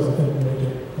both of those, I think, make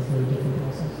it a very different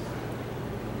process.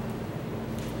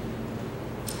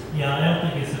 Yeah, I don't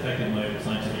think it's affected my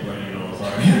scientific writing at all,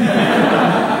 sorry.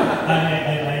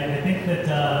 I think that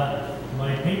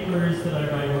my papers that I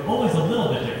write were always a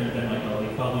little bit different than my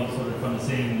colleagues, probably sort of from the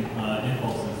same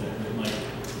impulses that Mike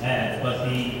adds, but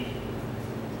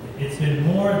it's been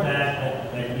more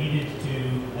that I've needed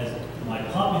to, as my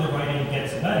popular writing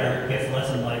gets better, it gets less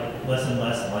and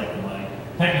less like my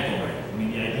technical writing. I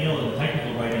mean, the ideal of the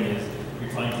technical writing is you're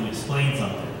trying to explain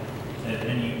something,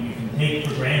 and you can take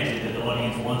for granted that the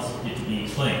audience wants it to be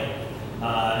explained.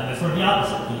 And that's sort of the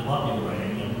opposite for the popular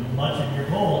writing. Much of your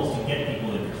goal is to get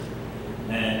people interested.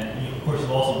 And of course, you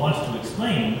also want to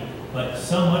explain, but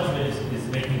so much of it is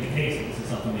making the case that this is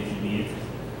something they should be interested in.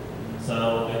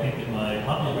 So I think that my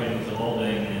popular writing is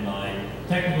evolving, and my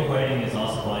technical writing is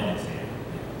ossified and stable.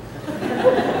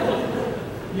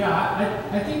 Yeah,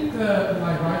 I think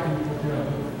my writing popular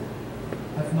book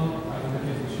has not, as the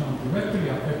case is shown, directly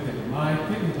affected my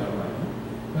technical writing.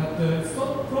 But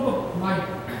so probably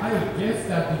I would guess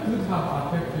that it could have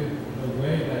affected the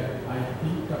way that I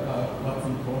think about what's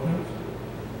important.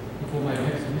 for my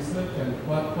next research and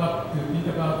what to think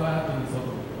about that in sort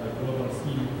of a global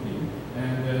scheme thing.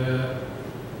 And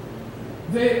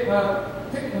the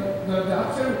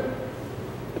actual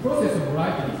process of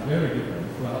writing is very different.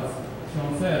 Well, as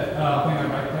Sean said, when I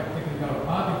write a technical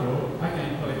article, I can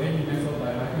employ any method I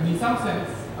like. And in some sense,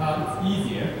 it's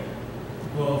easier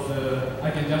because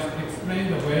I can just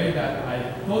explain the way that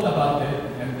I thought about it,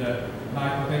 and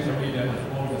my potential reader has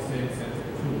all the same set of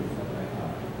tools that I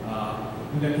have.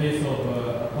 In the case of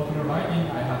popular writing,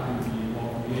 I have to be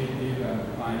more creative and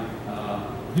find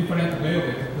different way of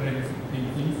explaining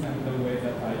things and the way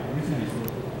that I originally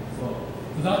thought about.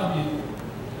 So that would be,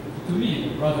 to me,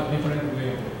 rather different way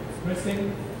of expressing,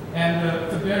 and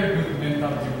it's a very good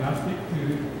mental gymnastic to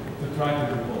try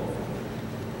to do both.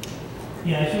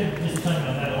 Yeah, I should just touch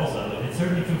on that also. It's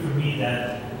certainly true for me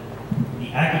that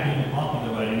the act of doing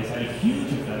popular writing has had a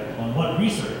huge effect on what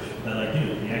research that I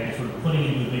do. The act of sort of putting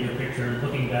into a bigger picture,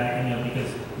 looking back,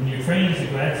 because when you're trained as a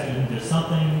grad student, there's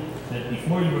something that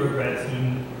before you were a grad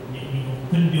student, you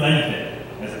couldn't do anything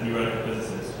as a theoretical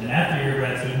physicist. And after you're a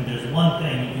grad student, there's one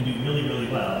thing you can do really, really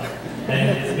well. And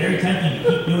it's very tempting to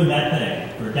keep doing that thing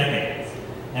for decades.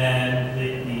 And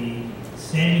the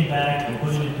standing back and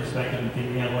putting it in perspective and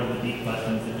figuring out what are the deep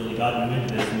questions that really got you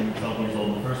into this when you were 12 years old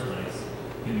in the first place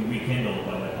can be rekindled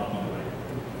by that popular writing.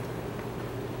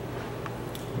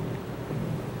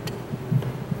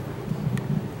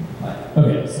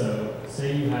 Okay, so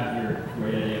say you have your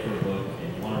great idea for a book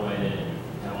and you want to write it and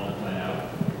you want to plan out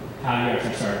how you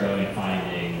actually start going and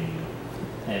finding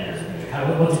editors.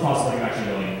 What's the process like of actually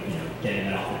going, getting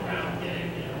that off the ground,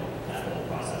 getting, that whole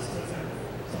process to something.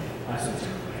 I assume it's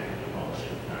publish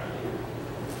it entirely.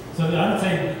 So I would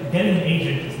say getting an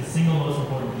agent is the single most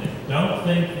important thing. Don't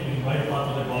think that you can write a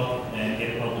popular book and get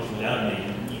it published without an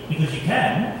agent, because you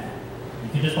can. You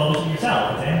can just publish it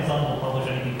yourself. Because Amazon will publish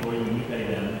anything for you and you pay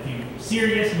them. If you're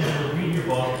serious and you want to read your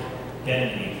book, get an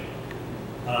agent.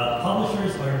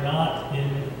 Publishers are not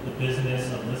in the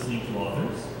business of listening to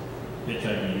authors, pitch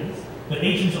ideas, but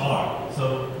agents are.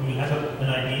 So you have an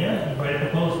idea, you write a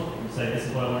proposal. You say, this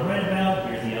is what I want to write about,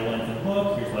 here's the outline for the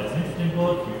book, here's why it's an interesting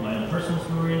book, here's my own personal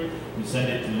story. You send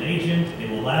it to an agent, they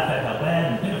will laugh at how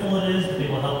bad and pitiful it is, but they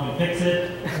will help you fix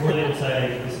it, or they will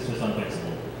say, this is just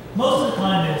unfixable. Most of the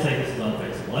time, they will say this is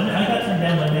unfixable. And I got turned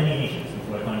down by many agents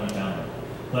before I finally found them.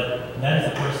 But that is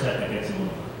the first step that gets you on.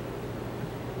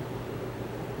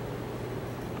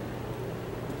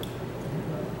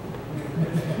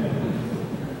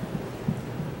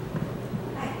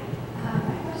 Hi.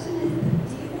 My question is,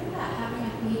 do you think that having a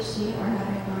PhD or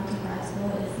having gone to grad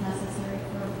school is necessary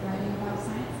for writing about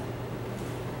science?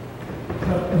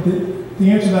 The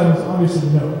answer to that was obviously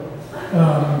no.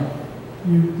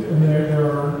 And there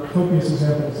are copious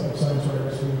examples of science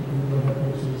writers who don't have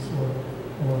PhDs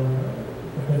or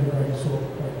have been to graduate school,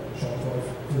 like Sean's wife,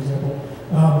 for example,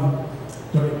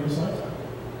 don't even use science.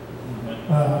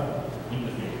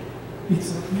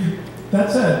 That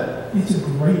said, it's a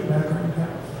great background to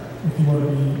have if you want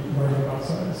to be writing about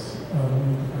science. I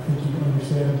think you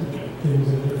understand things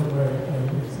in a different way, and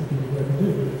it's a good way to do,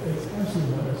 but it's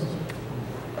absolutely not necessary.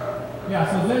 Yeah,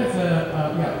 so there's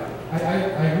I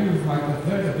agree with Mike that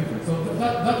there's a difference. So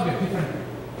that would be a different,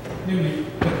 namely,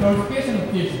 the qualification of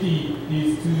PhD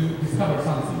is to discover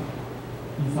something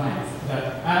in science that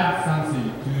adds something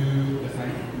to the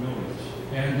scientific knowledge.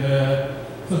 And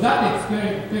so that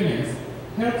experience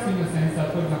helps in the sense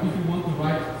that, for example, if you want to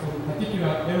write some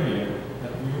particular area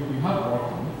that you have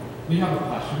worked on, you have a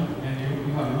passion and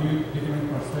you have a new, different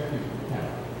perspective to tell.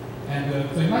 And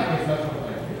so in my case, that's what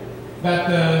I did. But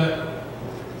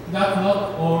that's not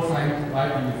all science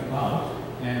writing is about,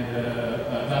 and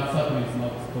that certainly is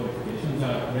not qualification.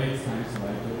 There are great science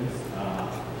writers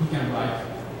who can write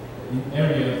in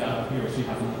areas that he or she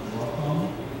has not worked on,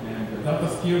 and that's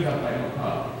a skill that I don't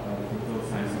have with those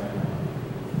science writers.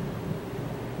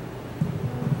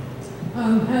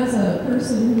 As a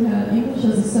person who had English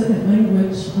as a second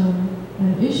language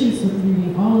and issues with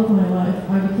reading all of my life,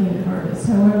 I became an artist.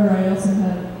 However, I also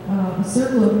had a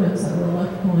circle of friends that were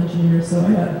electrical engineers, so I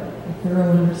had a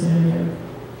thorough understanding of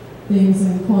things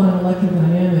in quantum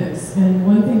electrodynamics. And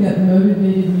one thing that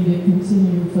motivated me to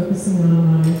continue focusing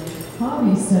on my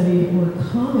hobby study were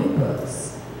comic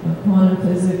books of quantum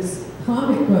physics,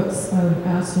 comic books of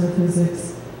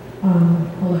astrophysics,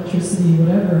 electricity,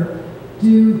 whatever.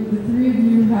 Do the three of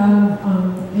you have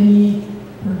any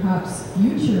perhaps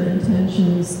future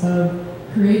intentions of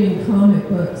creating comic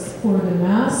books for the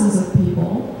masses of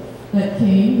people that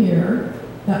came here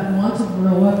that want to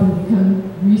grow up and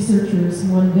become researchers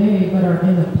one day but are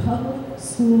in a public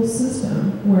school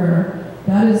system where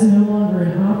that is no longer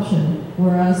an option,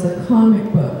 whereas the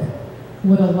comic book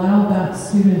would allow that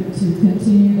student to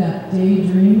continue that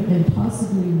daydream and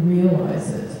possibly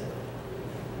realize it?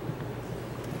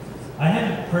 I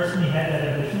haven't personally had that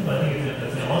ambition, but I think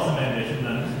it's an awesome ambition.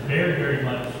 I'm very, very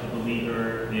much a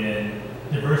believer in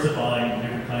diversifying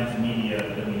different kinds of media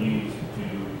that we use to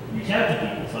reach out to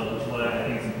people. So which is why I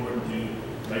think it's important to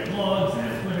write blogs and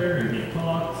have Twitter and give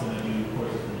talks and do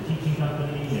courses for the teaching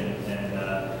company and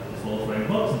as well as writing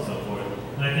books and so forth.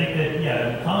 And I think that,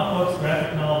 yeah, comic books,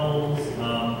 graphic novels,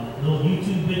 little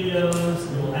YouTube videos,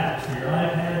 little apps for your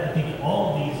iPad, I think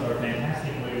all of these are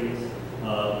fantastic ways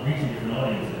of reaching different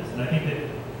audiences. And I think that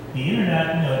the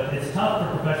internet, you know, it's tough for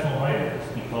professional writers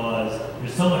because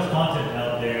there's so much content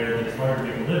out there that it's hard to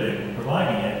make a living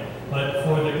providing it. But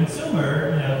for the consumer,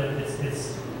 you know,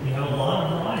 it's you have a lot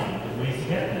of variety of ways to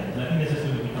get things. And I think this is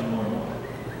going to become more and more.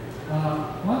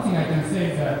 One thing I can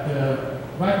say is that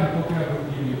writing popular book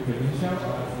gives you credential,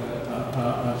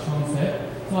 as Sean said.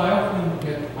 So I often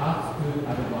get asked to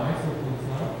advise or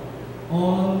consult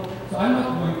on. So I'm not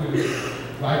going to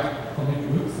write comic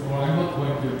books, or I'm not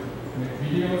going to make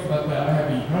videos, but I have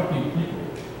been helping people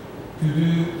to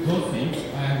do those things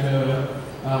and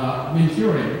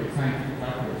ensuring scientific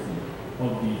accuracy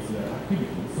of these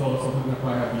activities. So for example,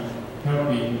 I have been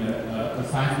helping the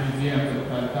science museums and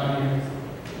planetariums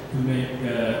to make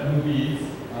movies,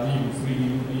 even 3D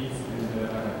movies, and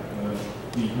I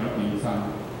have been helping some,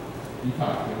 in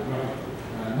fact,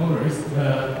 novelists to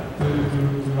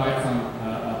write some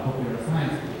popular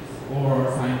science books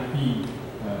or science-themed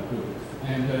books.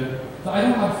 And so I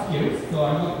don't have skills, so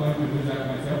I'm not going to do that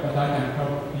myself, but I can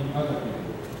help other people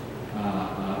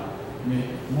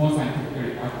make more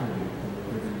scientifically accurate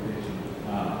presentation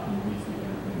in these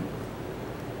different things.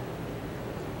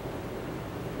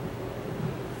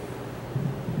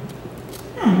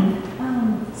 Hi.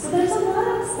 So there's a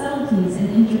lot of subtleties and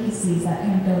intricacies that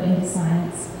kind of go into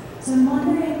science. So I'm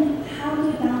wondering, how do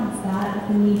you balance that with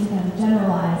the need to kind of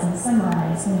generalize and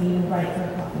summarize when you write for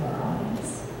a popular audience?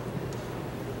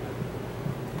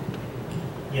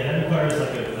 Yeah, that requires like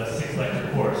a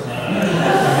 6-lecture course, not an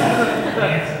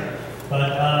answer. But,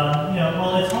 you know,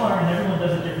 well, it's hard, and everyone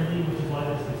does it differently, which is why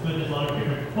it's good there's a lot of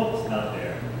different books out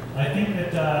there. I think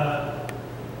that,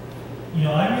 you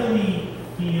know, I really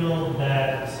feel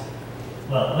that,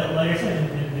 well, like I said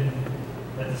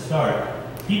at the start,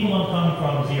 people don't come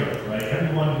from zero, right?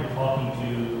 Everyone you're talking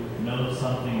to knows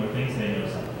something or thinks they know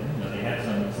something. You know, they have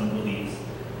some beliefs.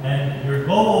 And your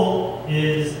goal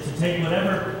is to take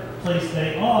whatever place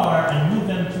they are and move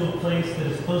them to a place that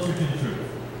is closer to the truth.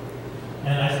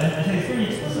 And I say this very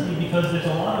explicitly because there's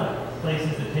a lot of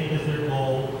places that take as their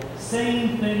goal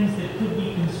saying things that could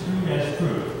be construed as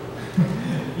true,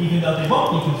 even though they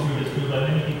won't be construed as true by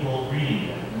many people reading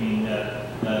them. I mean,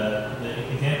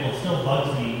 the example that still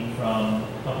bugs me from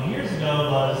a couple of years ago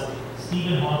was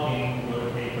Stephen Hawking wrote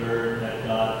a paper that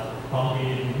got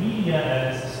promulgated in the media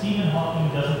as Stephen Hawking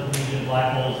doesn't believe in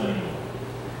black holes anymore.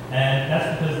 And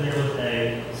that's because there was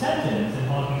a sentence in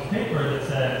Hawking's paper that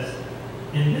says,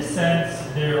 in this sense,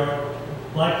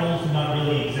 black holes do not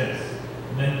really exist.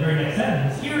 And then during that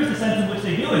sentence, here is the sense in which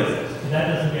they do exist. So that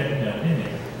doesn't get in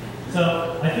there.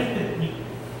 So I think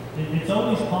that it's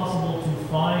always possible to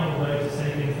find a way to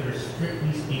say things that are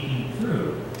strictly speaking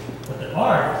true. But the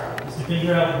art is to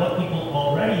figure out what people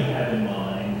already have in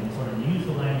mind and sort of use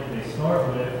the language they start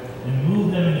with and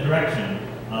move them in the direction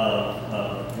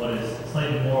of what is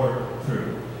slightly more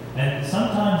true. And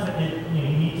sometimes you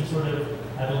need to sort of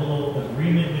have a little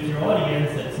agreement with your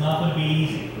audience that it's not going to be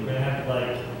easy. We're going to have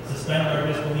to suspend our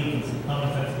disbelief in some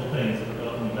commonsensical things if we're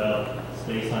talking about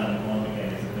space-time and quantum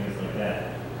mechanics and things like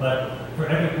that. But for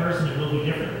every person, it will be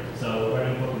different. So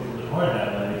writing a book is a little bit hard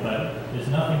that way, but there's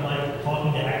nothing like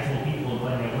talking to actual people and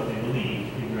finding out what they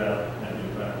believe to figure out how to do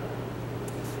it right.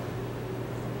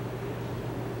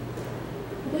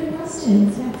 Other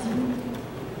questions? Yeah,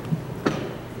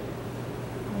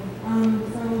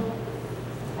 so,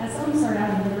 as someone started out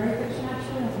in literary fiction,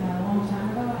 actually, a long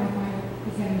time ago, I find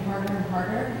it's getting harder and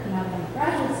harder now that I'm a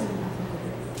graduate student in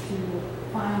astrophysics to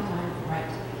find time to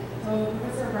write. So,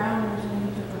 Professor Brown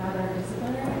originally took a rather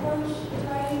disciplinary approach to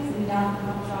writing, sitting down in the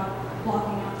coffee shop,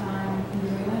 blocking out time, and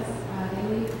doing this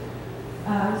daily. I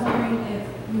was wondering if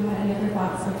you had any other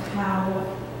thoughts of how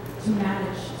to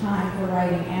manage time for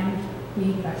writing and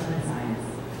being professional in science.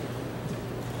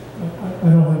 I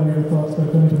don't have any other thoughts, but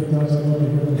if anybody does, I'd love to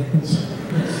hear them.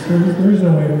 There is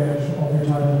no way to manage all your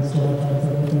time and still have time for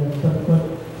everything. But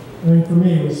I mean, for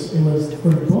me, it was for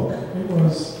the book. It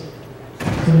was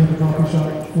sitting at the coffee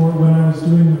shop. For when I was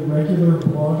doing the regular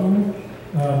blogging,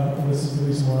 and this is the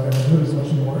reason why I don't do it as much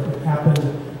anymore. It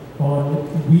happened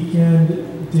on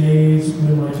weekend days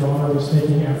when my daughter was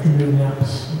taking afternoon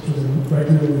naps, which was a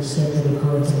regularly scheduled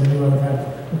occurrence, and I knew I would have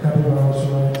a couple of hours to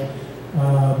write.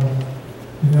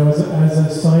 As a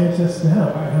scientist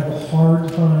now, I have a hard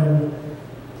time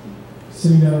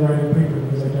sitting down and writing a paper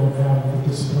because I don't have the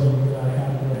discipline that I had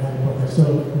when I had a book.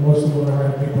 Mostly when I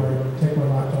write a paper, I take my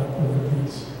laptop over to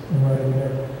Pete's and write it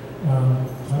there. I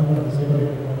don't know, does anybody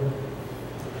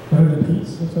better than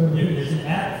Pete's? What's better than Pete's? There's an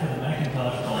app for the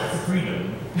Macintosh called Freedom,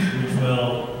 which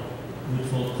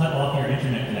will cut off your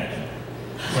internet connection.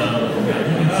 So you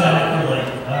can set it for like,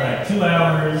 all right, 2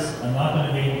 hours, I'm not going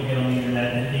to be able to get on the internet,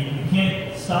 and you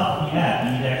can't stop the app,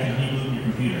 you need to actually reboot your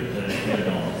computer to get it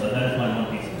on. So that is my one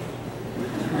piece of it.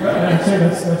 I'd say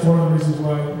that's one of the reasons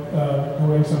why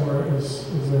going somewhere is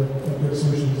a good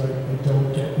solution. Is I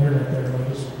don't get internet there, and I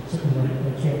just sit and write.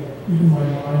 I can't, even my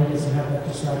mind doesn't have that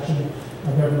distraction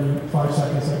of every 5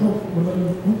 seconds, like, oh, what about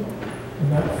you?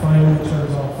 And that finally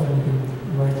turns off, and you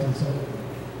can write instead.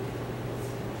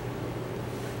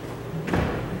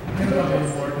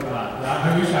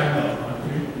 I wish I know.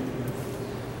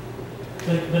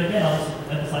 But again, I'll just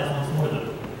emphasize once more the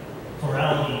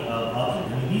plurality of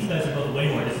options. I mean, these guys are both way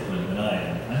more disciplined than I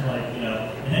am. I'm like, in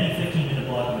any 15-minute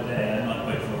block of the day, I'm not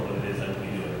quite sure what it is I will be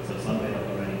doing. So someday I'll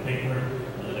be writing a paper,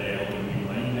 another day I'll be reading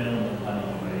my email, and I'm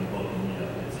not writing a book, and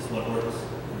it's just what works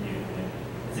for you. And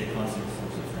it's a constant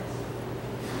source of stress.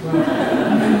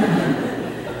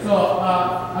 So,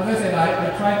 as I said,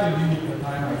 I try to limit the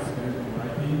time I spend on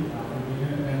writing,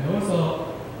 and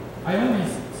also, I only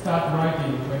start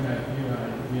writing when I feel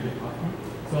I'm really happy.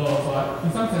 So in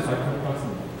some sense, I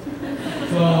procrastinate.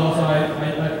 So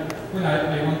when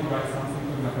I want to write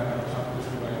something, like I have a chapter to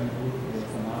write in a book or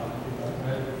some article,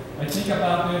 I think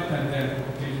about it, and then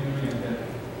occasionally,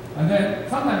 and then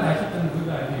sometimes I hit a good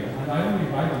idea, and I only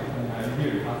write it when I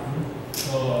really have to.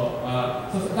 So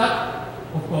that,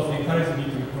 of course, encourages me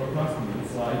to procrastinate.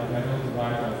 So I don't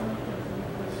write as much as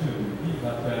I should, maybe,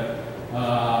 but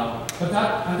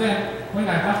that, and then when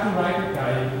I have to write it, I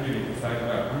really decide,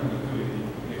 well, I'm going to do it in the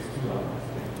next 2 hours.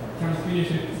 I can't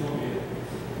finish it, so it.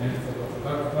 And so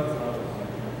that's how I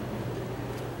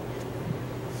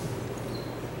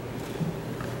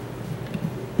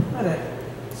Hi there.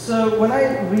 So when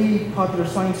I read popular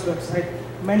science books, I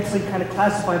mentally kind of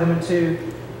classify them into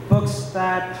books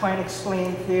that try and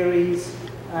explain theories,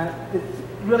 that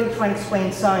really try and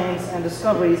explain science and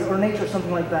discoveries, or nature,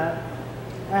 something like that.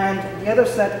 And the other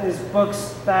set is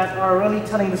books that are really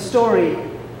telling the story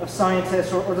of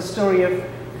scientists, or the story of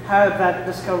how that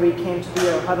discovery came to be,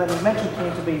 or how that invention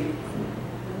came to be.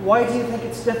 Why do you think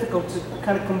it's difficult to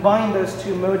kind of combine those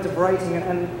two modes of writing,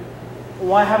 and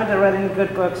why haven't I read any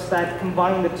good books that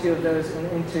combine the two of those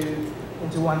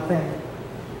into one thing?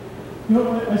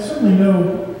 I certainly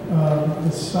know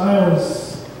the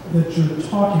styles that you're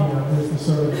talking about. There's the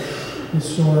sort of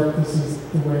historic, this is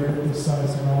the way that this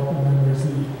science developed, and then there's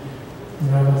the,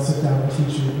 let's sit down and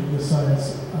teach you the science.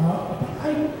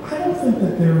 I don't think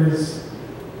that there is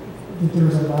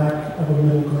a lack of a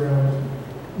middle ground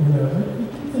in those. I do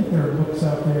think there are books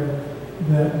out there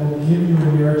that will give you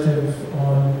a narrative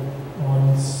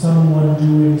on someone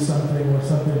doing something or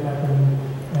something happening,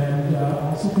 and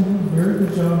also can do a very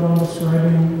good job on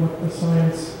describing what the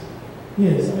science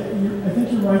is. I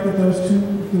think you're right that those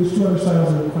two other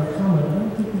styles are quite common. I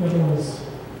don't think the other one is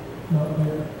not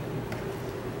there.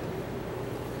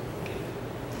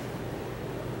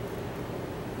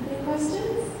 Any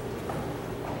questions?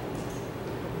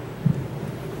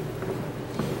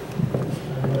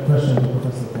 I have a question to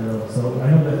Professor Carroll. So I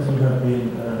know that you have been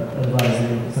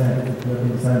advising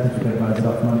scientific advisor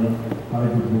of many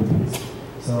Hollywood movies.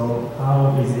 So how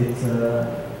is it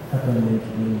happening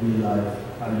in real life?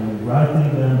 Are you writing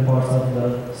them parts of the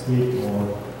script,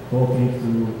 or talking to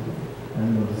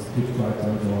script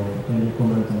writers, or can you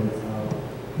comment on it, how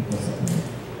it was happening?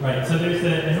 Right, so there's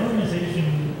an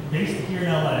organization based here in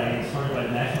LA, started by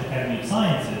the National Academy of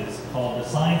Sciences, called the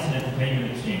Science and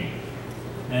Entertainment Exchange.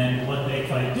 And what they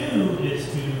try to do is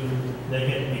they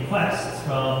get requests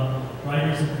from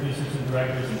writers and producers and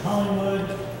directors in Hollywood.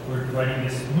 We're writing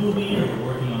this movie, or we're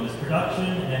working on this production,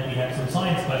 and we have some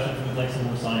science questions, we'd like some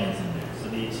more science in there. So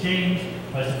the exchange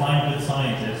tries to find good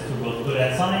scientists who are both good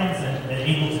at science and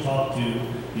able to talk to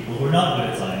people who are not good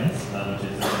at science,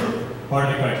 which is part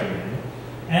of the criteria.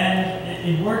 And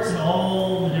it works in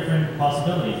all the different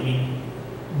possibilities. I mean,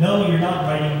 no, you're not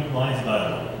writing lines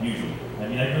about it, usually. I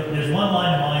mean, there's one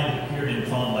line of mine that appeared in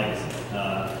Tron Legacy,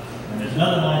 and there's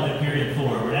another line that appeared in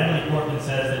Thor, where Natalie Portman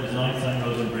says that it was an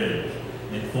Einstein-Rosen bridge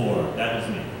in Thor. That was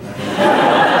me.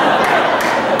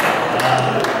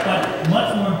 But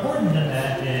much more important than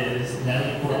that is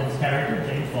Natalie Portman's character,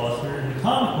 James Foster. In the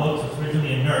comic books, was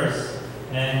originally a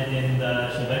And she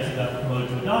eventually got promoted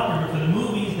to a doctor, but for the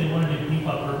movies, they wanted to beef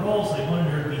up her role, so they wanted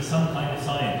her to be some kind of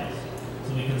scientist.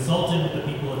 So we consulted with the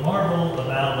people at Marvel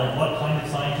about like what kind of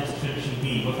scientist should she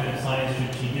be, what kind of science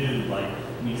should she do. Like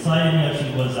we decided,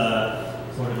 she was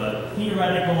sort of a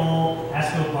theoretical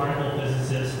astroparticle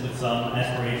physicist with some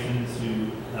aspirations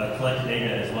to collect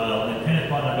data as well. And Kenneth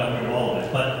Branagh got rid of all of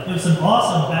it, but there was some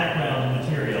awesome background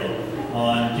material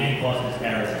on Jane Foster's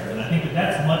character, and I think that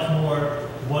that's much more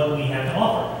what we have to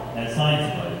offer as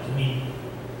science advisors. I mean,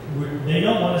 they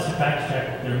don't want us to fact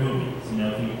check their movies.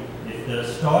 If the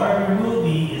star of your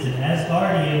movie is an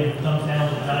Asgardian who comes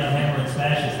down with a giant hammer and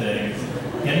smashes things,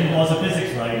 getting the laws of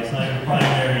physics right is not your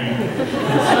primary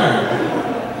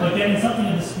concern. But getting something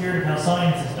in the spirit of how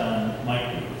science is done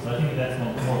might be. So I think that's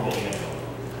more what we have to offer.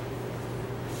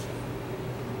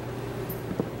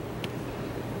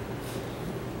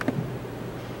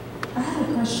 I have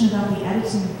a question about the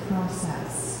editing process.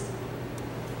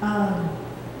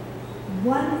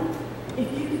 If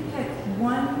you could pick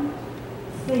one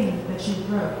thing that you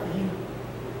wrote that you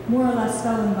more or less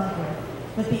fell in love with,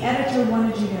 but the editor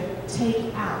wanted you to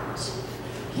take out,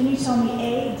 can you tell me,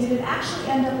 A, did it actually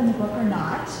end up in the book or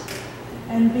not?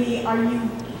 And B, are you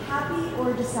happy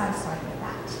or dissatisfied with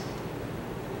that?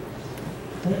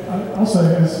 I'll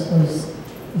say,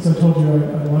 as I told you,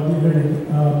 I love the editing.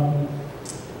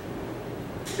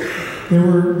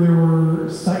 There were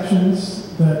sections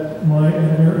that my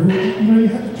editor, you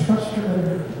have to trust your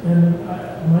editor, and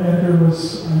my editor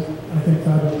was, I think,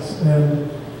 fabulous, and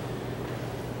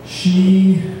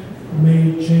she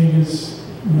made changes,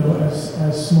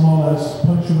 as small as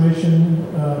punctuation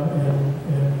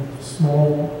and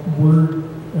small word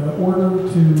order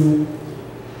to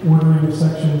ordering of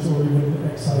sections or even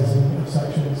excising of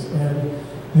sections, and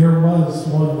there was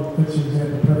one that fits your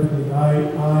example perfectly. I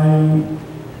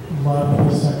loved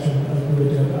this section, I really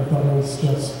did. I thought it was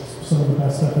just some of the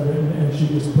best stuff I've written, and she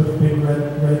just put big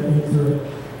red ink through it.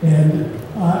 And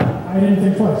I didn't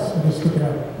think twice, I just took it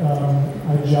out.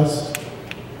 I just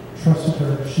trusted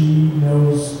her. She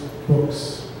knows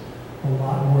books a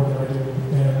lot more than I do,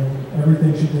 and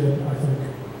everything she did, I think,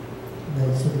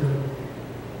 was for the good.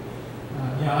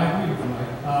 Yeah, I agree with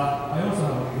Mike. I also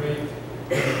have a great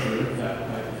editor that I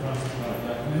trust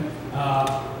Dabney.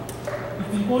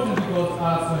 It's important because,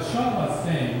 as Sean was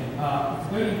saying, it's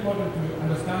very important to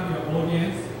understand your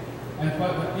audience, and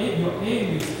your aim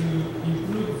is to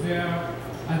improve their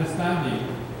understanding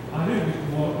a little bit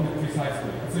more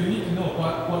precisely. So you need to know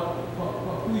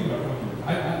who you are talking to. I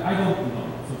don't know,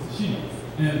 so she knows.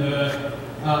 And the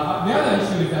other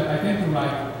issue is that I tend to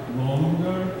write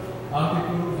longer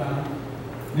articles than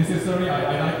necessary.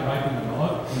 I like writing a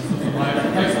lot, and so my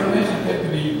explanation tend to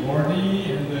be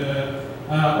wordy, and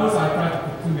also I try to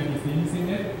put too many things in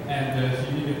it, and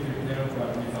she needed to tell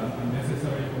what is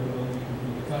unnecessary for the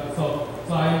computer. So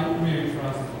I really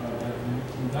trust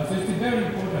that. So it's very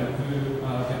important to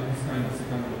get this kind of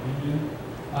second opinion.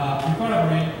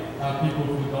 Preferably people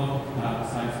who don't have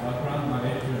science background. My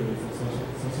editor is a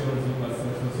sociology, but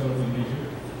sociology major.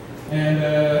 And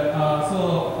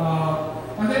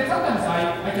and then sometimes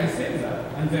I can say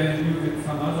that, and then use it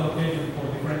some other occasion for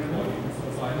different audience. So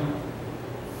I don't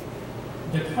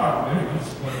get hurt very much,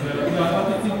 but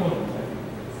it's important.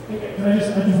 I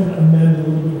just want to amend a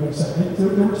little bit of what I said.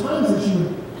 There were times that she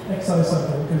would excise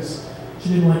something because she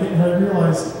didn't like it, and I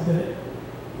realized that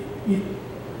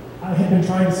I had been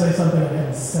trying to say something I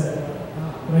hadn't said it,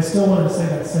 but I still wanted to say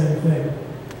that same thing.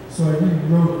 So I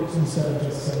rewrote it instead of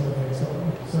just saying, okay,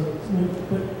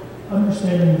 but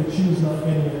understanding that she was not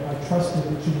getting it, I trusted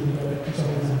that she would get it for some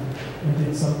reason and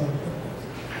did something.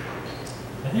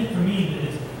 I think for me,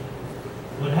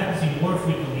 what happens to me more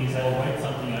frequently is I will write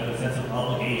something out of a sense of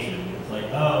obligation. It's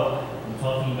like, oh, I'm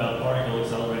talking about particle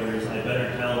accelerators, I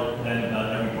better tell them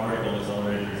about every particle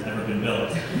accelerator that's ever been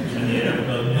built. And the editor will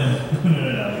go, no.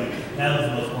 That was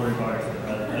the most boring part.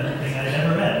 Everything I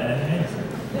never read, I didn't answer.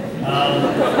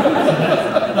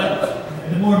 But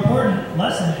the more important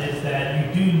lesson is that you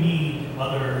do need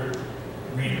other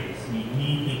readers. You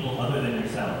need people other than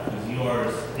yourself, because you are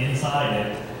inside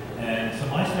it. And so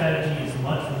my strategy is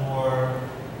much more,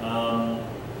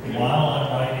 while I'm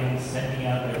writing, sending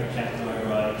out every chapter I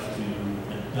write to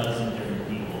a dozen different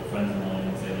people, friends of mine,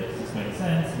 and say, does this make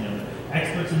sense?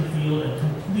 Experts in the field and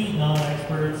complete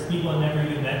non-experts, people I've never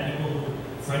even met, people who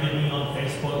friended me on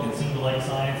Facebook and seem to like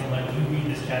science. I'm like, you read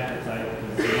this chapter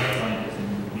because you're not a scientist and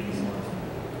give me some more.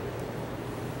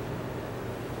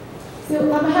 So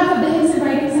on behalf of the Higgs and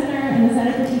Writing Center and the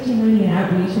Center for Teaching, Learning, and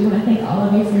Outreach, we want to thank all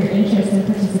of you for your interest and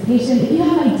participation. If you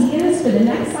have ideas for the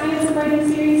next Science and Writing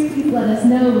series, please let us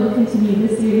know. We'll continue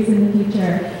this series